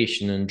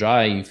inspiration and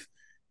drive,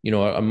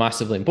 are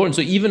massively important.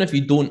 So even if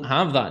you don't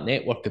have that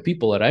network of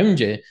people around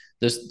you,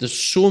 there's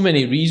so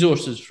many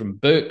resources, from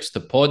books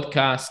to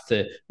podcasts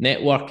to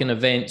networking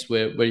events,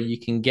 where you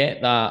can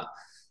get that,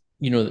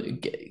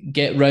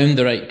 get around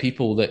the right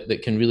people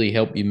that can really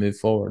help you move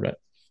forward. Right?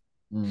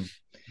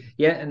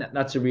 Yeah, and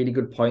that's a really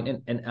good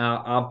point. And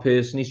I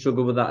personally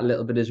struggle with that a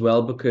little bit as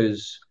well,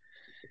 because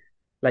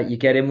like, you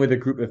get in with a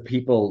group of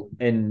people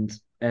and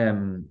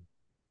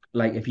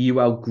like, if you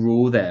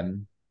outgrow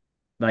them,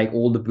 like,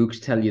 all the books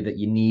tell you that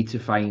you need to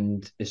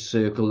find a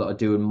circle that are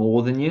doing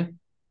more than you.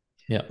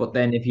 Yeah. But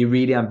then if you're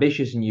really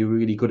ambitious and you're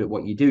really good at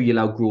what you do, you'll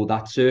outgrow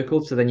that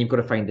circle. So then you've got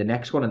to find the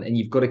next one, and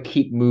you've got to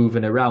keep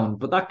moving around.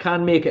 But that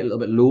can make it a little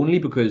bit lonely,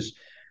 because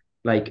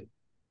like,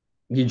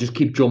 you just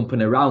keep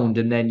jumping around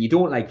and then you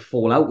don't like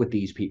fall out with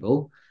these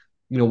people,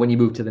 when you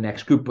move to the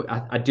next group. But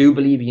I do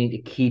believe you need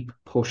to keep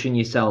pushing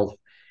yourself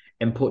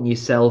and putting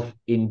yourself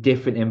in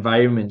different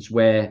environments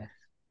where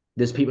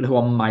there's people who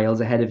are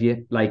miles ahead of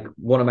you. Like,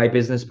 one of my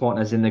business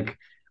partners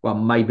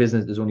my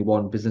business, there's only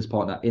one business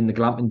partner in the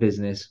glamping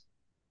business,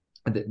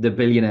 the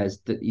billionaires,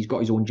 that he's got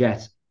his own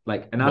jet.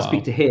 Like, and I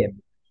speak to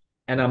him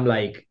and I'm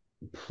like,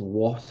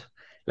 what?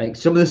 Like,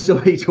 some of the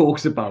stuff he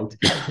talks about,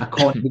 I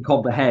can't even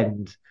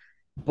comprehend.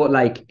 But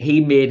like, he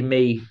made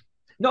me,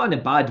 not in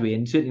a bad way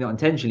and certainly not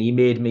intentionally, he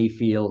made me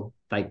feel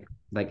like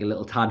a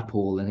little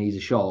tadpole and he's a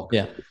shark.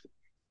 Yeah.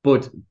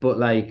 But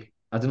like,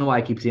 I don't know why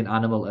I keep saying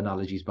animal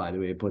analogies, by the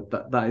way, but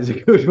that is a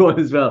good one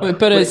as well.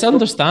 But it's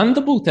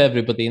understandable to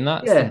everybody, and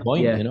that's the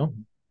point,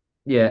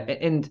 Yeah,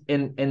 and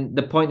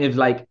the point of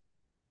like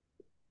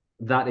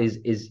that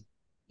is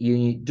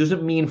you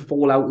doesn't mean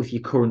fall out with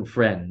your current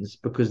friends,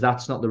 because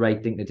that's not the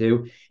right thing to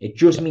do. It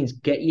just means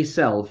get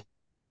yourself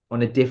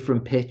on a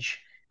different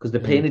pitch, because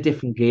they're playing a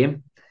different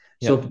game.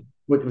 So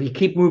if you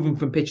keep moving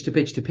from pitch to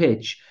pitch to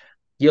pitch,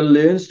 you'll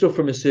learn stuff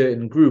from a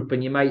certain group,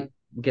 and you might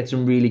get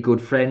some really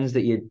good friends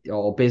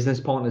or business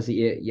partners that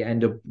you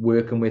end up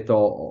working with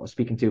or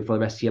speaking to for the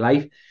rest of your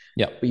life.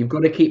 Yeah. But you've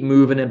got to keep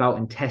moving about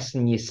and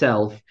testing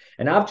yourself.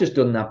 And I've just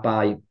done that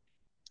by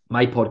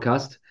my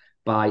podcast,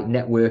 by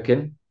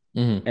networking,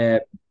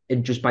 and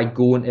just by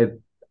going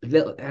to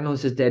I know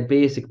this is dead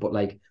basic, but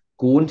like,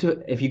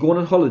 if you're going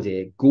on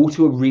holiday, go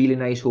to a really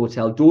nice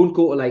hotel. Don't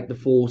go to like the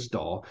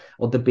 4-star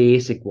or the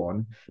basic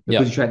one,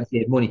 because you're trying to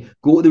save money.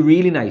 Go to the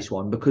really nice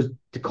one, because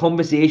the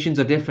conversations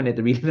are different at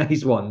the really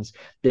nice ones.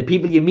 The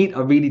people you meet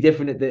are really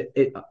different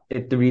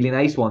at the really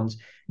nice ones.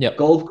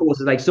 Golf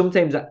courses, like,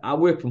 sometimes I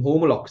work from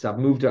home a lot because I've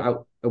moved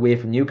out away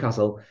from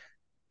Newcastle,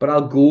 but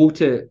I'll go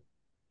to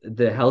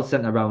the health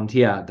centre around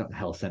here. The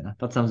health centre,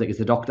 that sounds like it's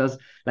the doctors.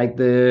 Like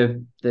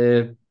the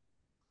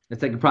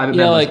it's like a private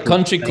members like club.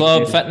 country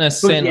club, fitness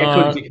centre. Yeah,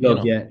 country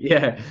club,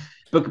 yeah.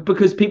 But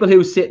because people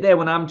who sit there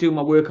when I'm doing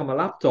my work on my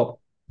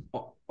laptop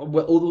are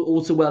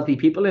also wealthy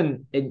people,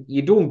 and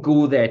you don't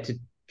go there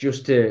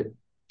just to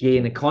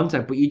gain a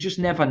contact, but you just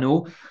never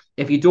know.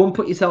 If you don't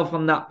put yourself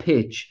on that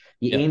pitch,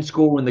 you ain't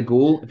scoring the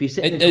goal. If you're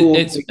sitting at home,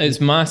 it's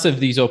massive,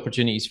 these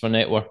opportunities for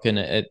networking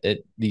at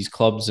these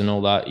clubs and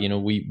all that.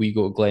 We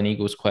go to Glen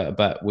Eagles quite a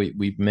bit.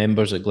 We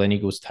members at Glen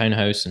Eagles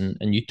Townhouse, and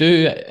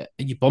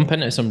you bump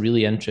into some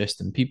really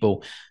interesting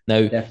people.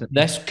 Now,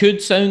 this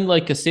could sound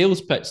like a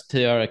sales pitch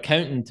to our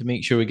accountant to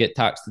make sure we get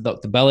tax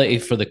deductibility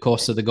for the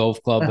cost of the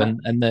golf club and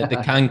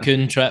the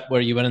Cancun trip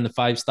where you went in the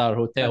 5-star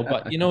hotel.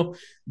 But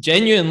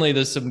genuinely,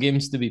 there's some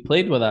games to be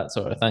played with that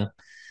sort of thing.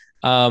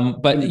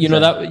 But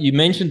that you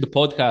mentioned the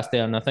podcast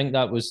there, and I think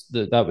that was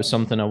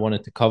something I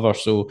wanted to cover.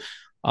 So,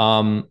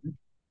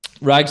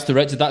 Rags to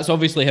Riches, that's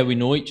obviously how we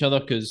know each other,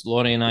 because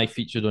Laurie and I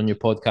featured on your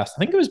podcast. I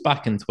think it was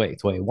back in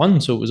 2021,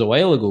 so it was a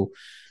while ago.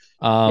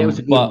 It was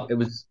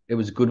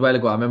a good while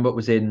ago. I remember it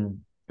was in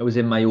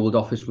my old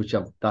office, which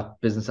that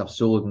business I've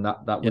sold, and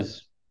that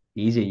was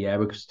easy. Yeah,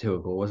 it was 2 years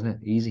ago,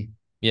 wasn't it? Easy.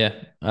 Yeah.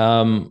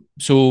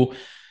 So,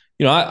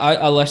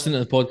 I listen to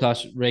the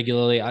podcast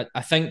regularly. I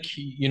think,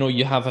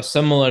 you have a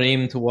similar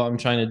aim to what I'm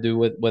trying to do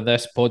with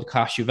this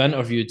podcast. You've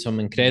interviewed some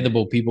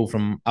incredible people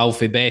from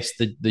Alfie Best,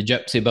 the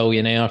gypsy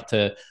billionaire,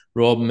 to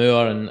Rob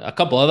Moore and a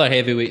couple other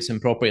heavyweights in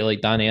property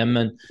like Danny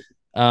Inman.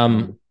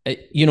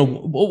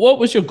 What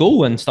was your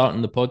goal in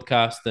starting the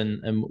podcast,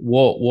 and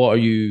what are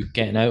you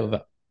getting out of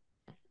it?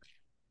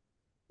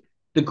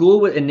 The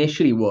goal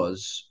initially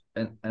was,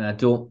 and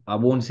I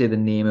won't say the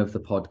name of the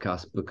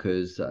podcast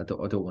because I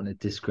don't want to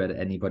discredit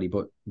anybody,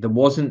 but there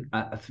wasn't,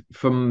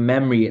 from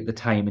memory at the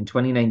time in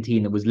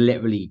 2019, there was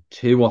literally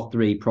 2 or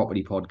 3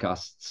 property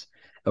podcasts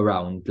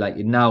around. Like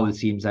now it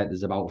seems like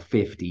there's about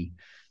 50.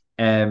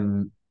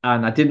 And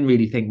I didn't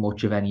really think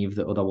much of any of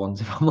the other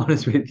ones, if I'm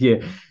honest with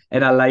you.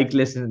 And I like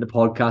listening to the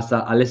podcasts.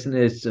 I listen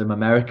to some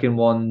American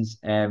ones.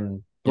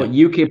 But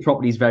Yeah. UK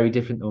property is very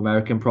different to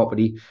American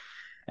property.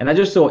 And I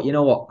just thought, you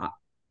know what,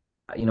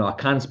 I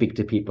can speak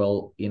to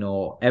people.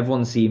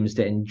 Everyone seems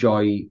to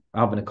enjoy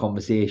having a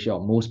conversation, or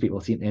most people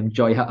seem to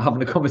enjoy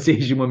having a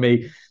conversation with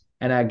me,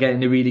 and I get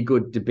into really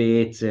good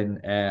debates, and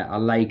I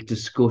like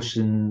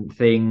discussing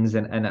things,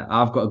 and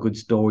I've got a good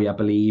story, I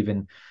believe,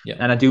 Yeah.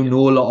 and I do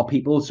know a lot of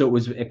people, so it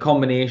was a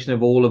combination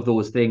of all of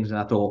those things, and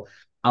I thought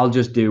I'll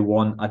just do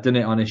one. I done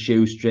it on a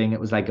shoestring. It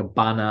was like a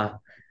banner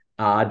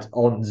ad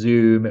on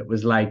Zoom. It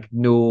was like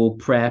no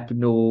prep,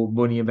 no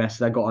money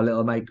invested. I got a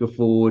little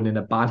microphone and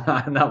a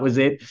banner, and that was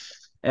it.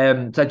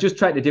 So I just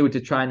tried to do it to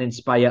try and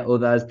inspire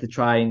others, to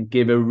try and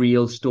give a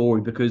real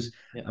story, because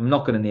Yeah. I'm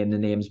not going to name the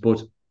names,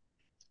 but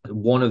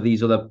one of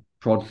these other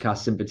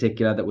podcasts in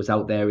particular that was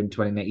out there in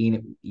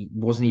 2019, it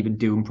wasn't even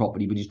doing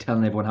property, but just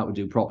telling everyone how to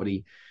do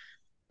property.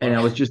 And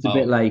I was just a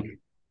bit Wow. like,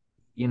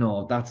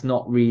 that's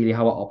not really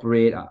how I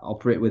operate. I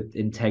operate with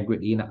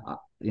integrity, and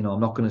I'm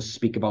not going to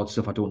speak about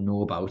stuff I don't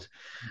know about.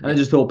 And I Yeah.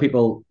 just thought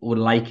people would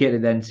like it.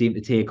 It then seemed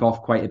to take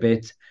off quite a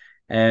bit.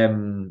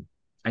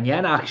 And yeah,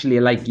 and actually,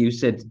 like you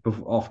said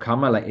off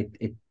camera, like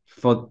it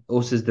for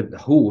us as the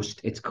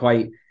host, it's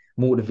quite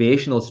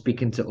motivational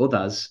speaking to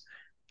others,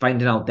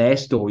 finding out their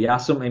story. I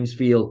sometimes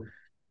feel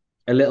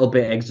a little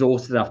bit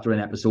exhausted after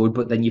an episode,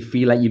 but then you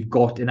feel like you've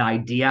got an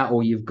idea,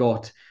 or you've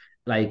got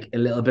like a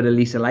little bit of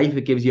Lisa life.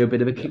 It gives you a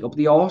bit of a Yeah. kick up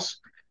the arse.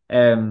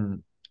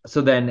 Um,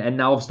 so then, and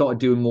now I've started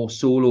doing more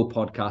solo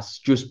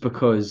podcasts just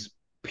because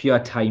pure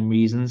time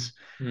reasons.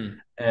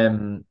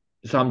 Hmm.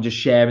 So I'm just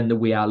sharing the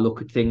way I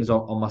look at things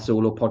on my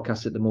solo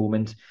podcast at the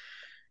moment,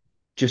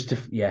 just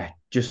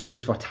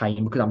for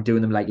time, because I'm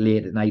doing them like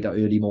late at night or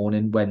early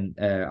morning when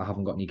I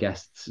haven't got any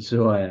guests.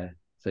 So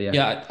yeah.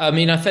 Yeah, I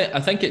mean, I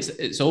think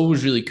it's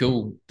always really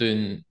cool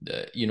doing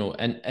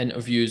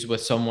interviews with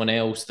someone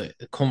else. The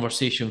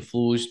conversation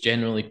flows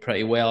generally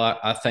pretty well.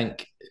 I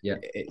think Yeah.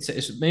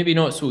 it's maybe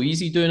not so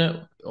easy doing it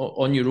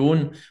on your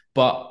own,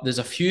 but there's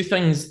a few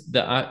things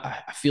that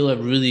I feel a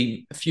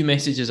few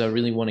messages I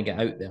really want to get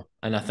out there,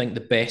 and I think the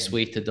best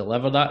way to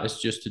deliver that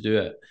is just to do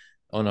it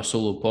on a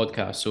solo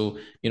podcast. So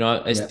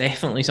it's Yeah.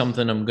 definitely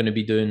something I'm going to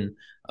be doing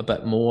a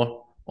bit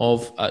more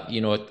of. I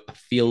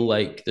feel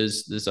like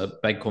there's a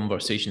big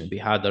conversation to be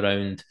had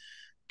around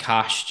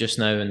cash just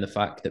now, and the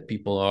fact that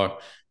people are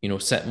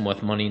sitting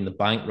with money in the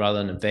bank rather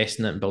than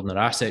investing it and building their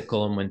asset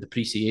column, when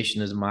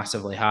depreciation is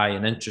massively high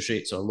and interest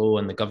rates are low,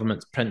 and the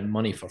government's printing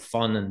money for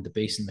fun and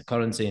debasing the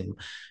currency,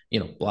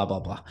 and blah blah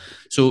blah.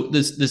 So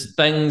there's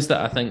things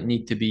that I think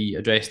need to be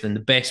addressed, and the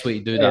best way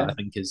to do that, Yeah. I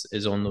think,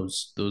 is on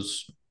those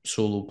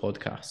solo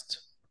podcasts.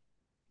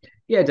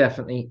 Yeah,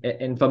 definitely.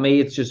 And for me,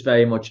 it's just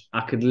very much,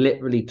 I could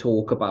literally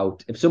talk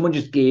about, if someone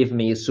just gave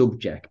me a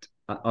subject,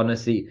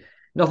 honestly,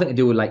 nothing to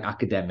do with like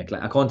academic.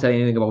 Like I can't tell you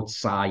anything about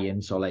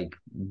science or like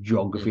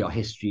geography or Mm.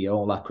 history or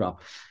all that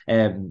crap.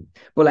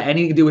 But like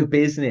anything to do with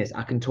business,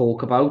 I can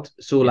talk about.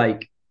 So Yeah.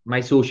 like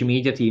my social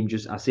media team,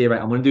 just I say,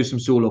 right, I'm gonna do some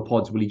solo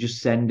pods. Will you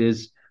just send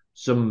us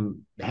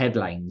some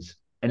headlines?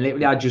 And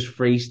literally I just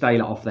freestyle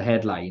it off the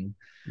headline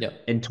Yeah.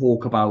 and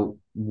talk about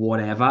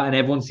whatever, and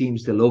everyone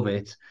seems to love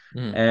it.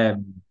 Mm.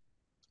 Um,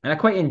 and I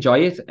quite enjoy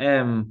it.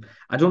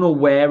 I don't know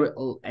where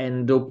it'll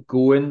end up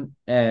going.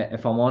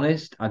 If I'm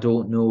honest, I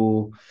don't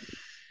know.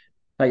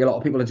 Like a lot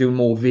of people are doing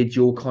more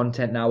video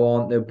content now,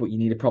 aren't they? But you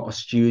need a proper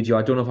studio.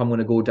 I don't know if I'm going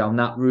to go down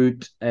that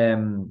route.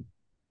 I've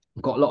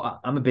got a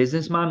lot. I'm a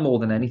businessman more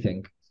than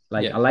anything.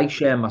 Like I Yeah. like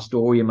sharing my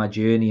story and my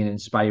journey and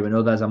inspiring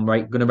others. I'm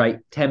going to write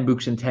 10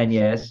 books in 10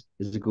 years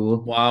is the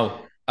goal.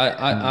 Wow.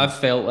 I Um,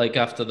 felt like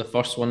after the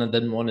first one I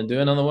didn't want to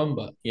do another one,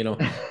 but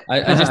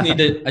I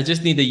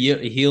just need a year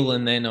to heal,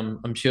 and then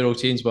I'm sure I'll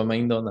change my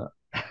mind on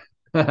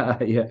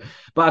that. yeah,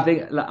 but I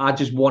think like, I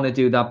just want to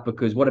do that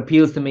because what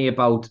appeals to me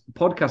about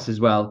podcasts as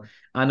well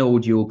and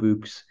audio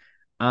books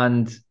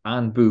and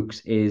books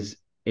is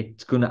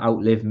it's going to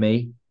outlive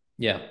me,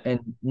 Yeah. and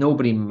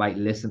nobody might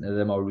listen to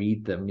them or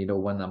read them,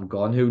 when I'm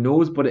gone. Who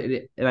knows? But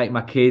like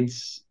my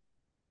kids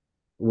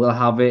will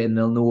have it and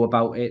they'll know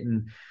about it,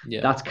 and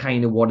Yeah. that's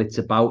kind of what it's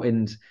about.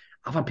 And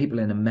I've had people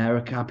in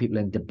America, people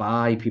in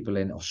Dubai, people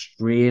in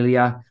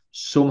Australia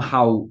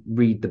somehow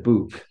read the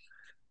book,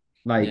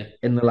 Yeah. like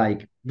in the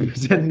like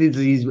sending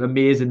these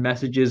amazing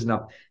messages, and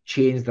I've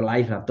changed the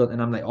life, and I've done, and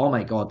I'm like, oh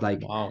my god,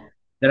 like Wow.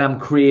 then I'm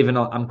craving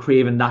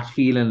that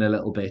feeling a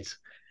little bit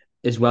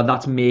as well.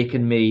 That's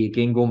making me,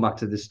 again, going back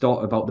to the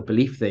start about the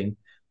belief thing.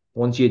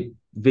 Once you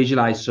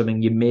visualize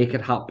something, you make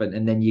it happen,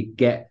 and then you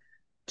get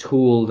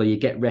told or you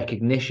get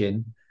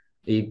recognition,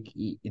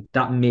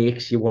 that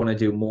makes you want to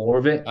do more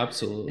of it. And,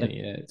 Absolutely,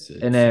 yeah. It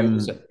and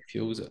fuels it,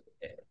 fuels it.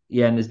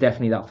 yeah, and there's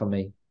definitely that for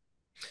me.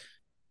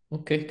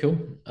 Okay, cool.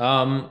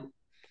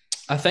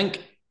 I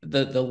think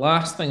the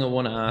last thing I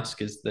want to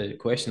ask is the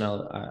question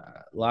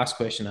last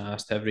question I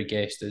asked every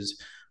guest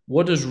is,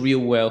 what does real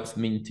wealth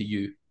mean to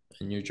you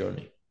in your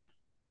journey?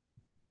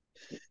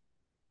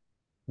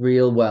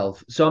 Real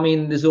wealth. So I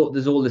mean, there's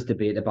all this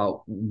debate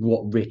about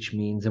what rich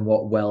means and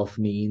what wealth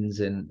means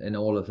and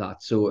all of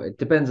that. So it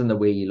depends on the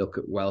way you look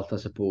at wealth, I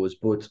suppose.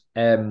 But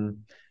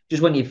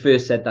just when you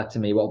first said that to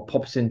me, what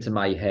pops into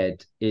my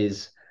head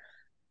is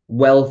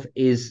wealth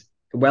is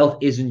wealth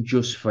isn't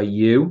just for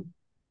you,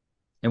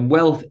 and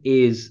wealth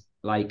is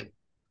like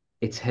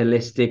it's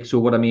holistic. So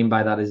what I mean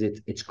by that is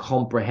it's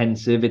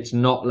comprehensive. It's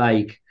not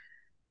like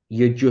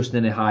you're just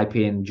in a high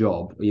paying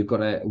job or you've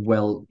got a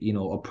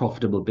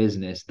profitable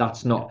business.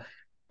 That's Yeah, not,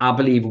 I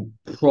believe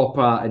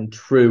proper and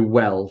true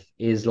wealth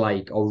is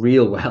like, or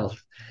real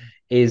wealth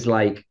is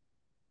like,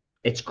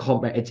 it's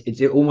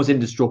almost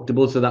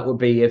indestructible. So that would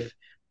be if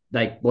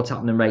like what's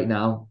happening right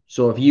now.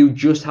 So if you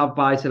just have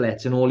buy to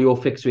lets and all your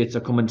fixed rates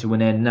are coming to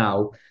an end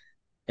now,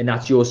 and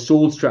that's your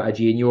sole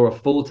strategy and you're a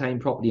full-time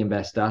property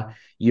investor,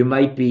 you yeah,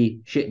 might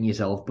be shitting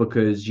yourself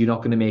because you're not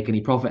going to make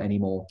any profit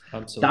anymore.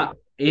 That absolutely.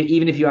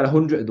 even if you had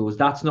 100 of those,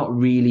 that's not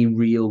really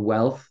real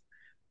wealth.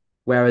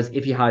 Whereas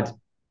if you had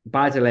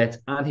buy-to-let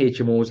and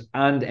HMOs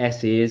and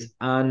SAs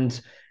and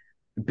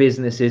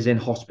businesses in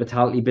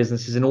hospitality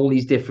businesses in all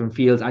these different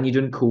fields, and you're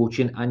doing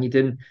coaching and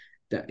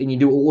you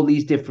do all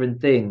these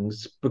different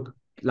things, but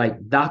like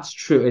that's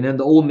true, and then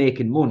they're all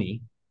making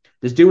money.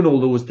 There's doing all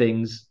those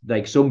things,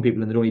 like some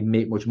people, and they don't even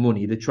make much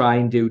money. They try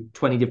and do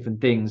 20 different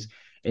things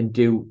and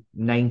do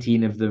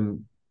 19 of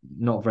them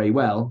not very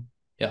well.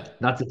 Yeah,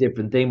 That's a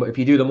different thing. But if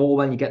you do them all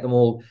and you get them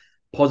all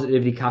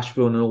positively cash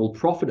flowing and all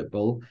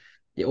profitable,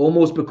 they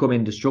almost become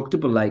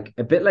indestructible. Like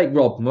a bit like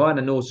Rob Moore. And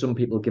I know some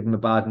people give him a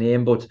bad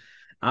name, but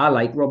I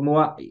like Rob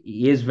Moore.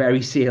 He is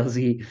very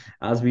salesy,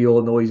 as we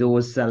all know. He's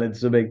always selling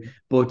something.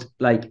 But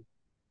like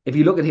if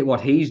you look at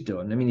what he's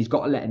done, I mean, he's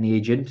got a letting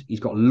agent,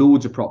 he's got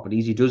loads of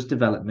properties, he does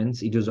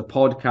developments, he does a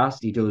podcast,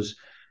 he does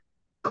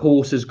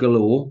courses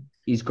galore.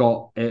 He's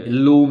got a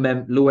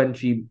yeah, low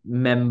entry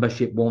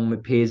membership one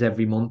that pays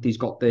every month. He's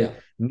got the yeah,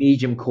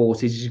 medium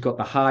courses. He's got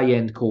the high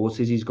end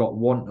courses. He's got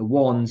one to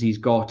ones. He's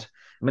got.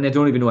 I mean, I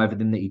don't even know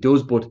everything that he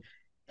does, but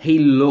he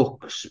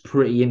looks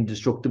pretty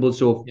indestructible.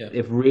 So yeah.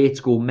 if rates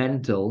go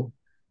mental,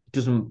 it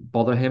doesn't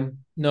bother him.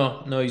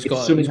 No, no, If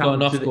something he's got happens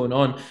to enough the going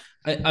on.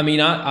 I mean,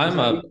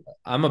 exactly,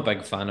 I'm a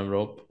big fan of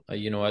Rob.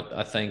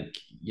 I think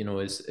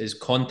his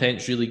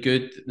content's really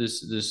good.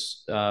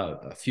 There's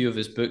a few of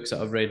his books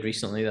that I've read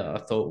recently that I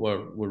thought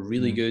were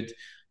really mm, good.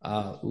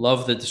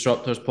 Love the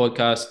Disruptors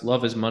podcast.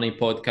 Love his money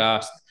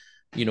podcast.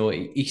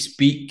 He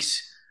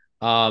speaks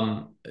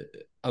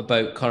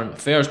about current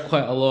affairs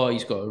quite a lot.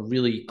 He's got a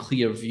really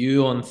clear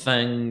view on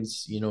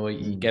things. He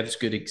mm. gives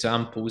good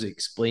examples,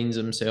 explains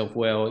himself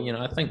well.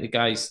 I think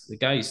the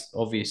guy's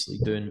obviously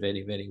doing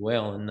very, very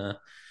well, and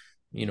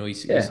Yeah.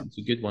 he's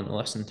a good one to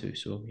listen to.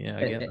 So yeah,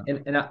 I get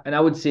And, that. and I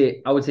would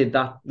say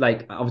that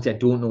like obviously I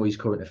don't know his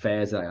current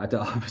affairs. I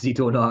don't, obviously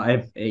don't know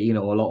if a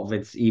lot of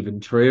it's even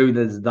true.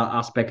 There's that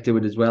aspect to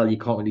it as well. You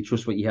can't really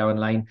trust what you hear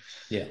online.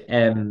 Yeah,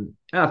 And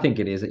I think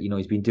it is that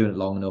he's been doing it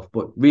long enough.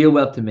 But real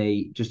wealth to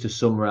me, just to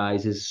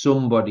summarize, is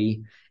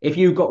somebody. If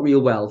you've got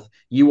real wealth,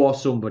 you are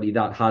somebody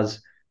that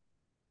has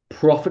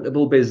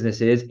profitable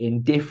businesses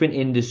in different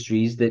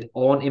industries that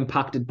aren't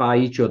impacted by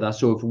each other.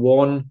 So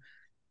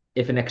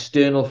if an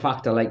external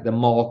factor like the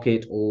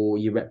market or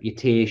your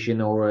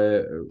reputation or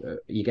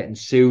you're getting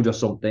sued or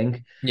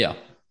yeah,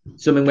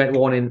 something went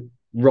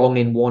wrong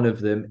in one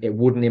of them, it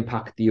wouldn't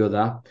impact the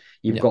other.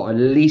 You've yeah, got at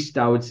least,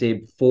 I would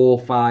say, 4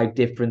 or 5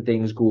 different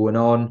things going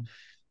on.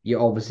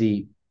 You're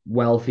obviously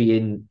wealthy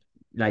in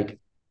like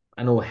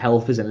I know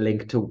health isn't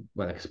linked to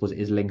well, I suppose it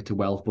is linked to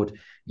wealth, but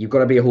you've got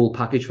to be a whole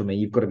package for me.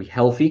 You've got to be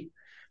healthy,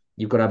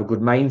 you've got to have a good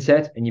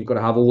mindset, and you've got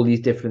to have all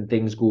these different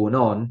things going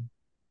on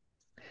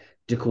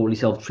to call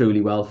yourself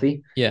truly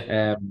wealthy.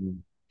 yeah.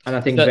 And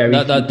I think that very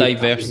that few that people actually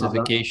have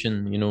that.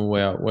 diversification,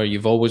 where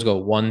you've always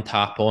got one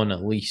tap on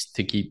at least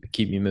to keep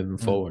you moving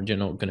Mm. forward. You're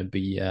not going to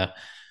be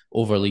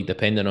overly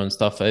dependent on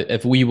stuff.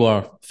 If we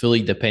were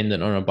fully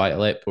dependent on our buy to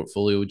let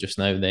portfolio just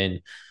now,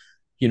 then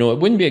it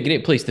wouldn't be a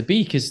great place to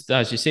be because,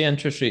 as you say,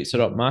 interest rates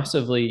are up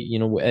massively.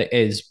 It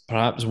is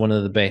perhaps one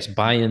of the best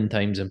buy-in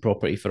times in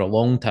property for a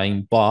long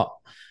time, but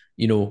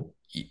you know,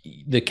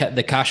 the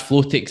cash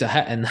flow takes a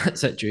hit in that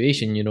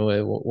situation.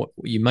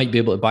 You might be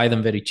able to buy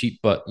them very cheap,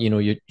 but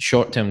your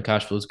short-term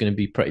cash flow is going to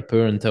be pretty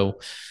poor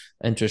until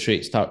interest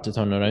rates start to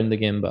turn around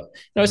again. But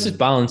it's just Mm.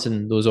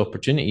 balancing those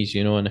opportunities,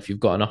 and if you've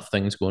got enough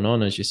things going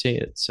on, as you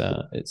say,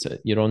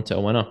 you're on to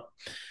a winner.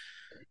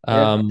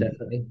 Yeah, Um,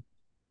 definitely.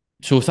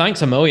 so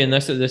thanks a million.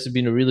 This has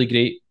been a really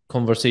great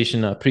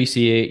conversation. I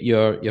appreciate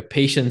your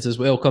patience as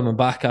well coming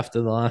back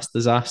after the last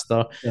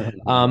disaster.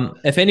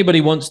 If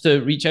anybody wants to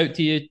reach out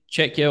to you,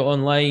 check you out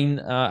online,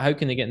 how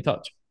can they get in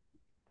touch?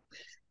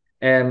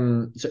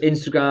 So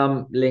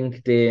Instagram,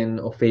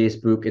 LinkedIn, or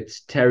Facebook,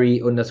 it's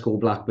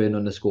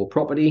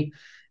Terry_Blackburn_property.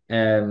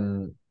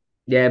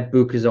 Yeah,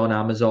 book is on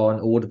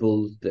Amazon,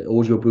 Audible, the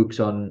audio books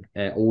on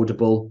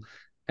Audible.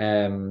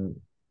 I'll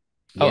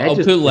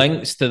put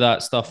links to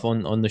that stuff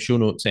on the show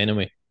notes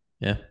anyway.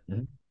 Yeah.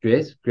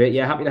 Great.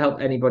 Yeah, happy to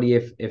help anybody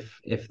if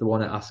they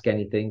want to ask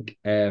anything.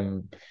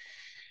 Time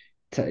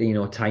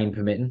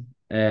permitting.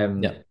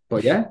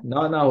 But yeah,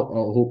 no.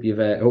 I hope you've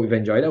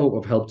enjoyed it. I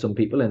hope I've helped some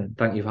people, and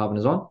thank you for having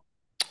us on.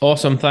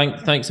 Awesome.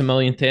 Thanks a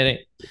million,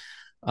 Terry.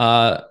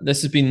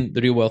 This has been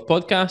the Real Wealth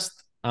Podcast.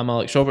 I'm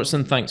Alex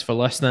Robertson. Thanks for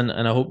listening,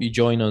 and I hope you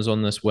join us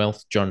on this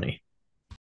wealth journey.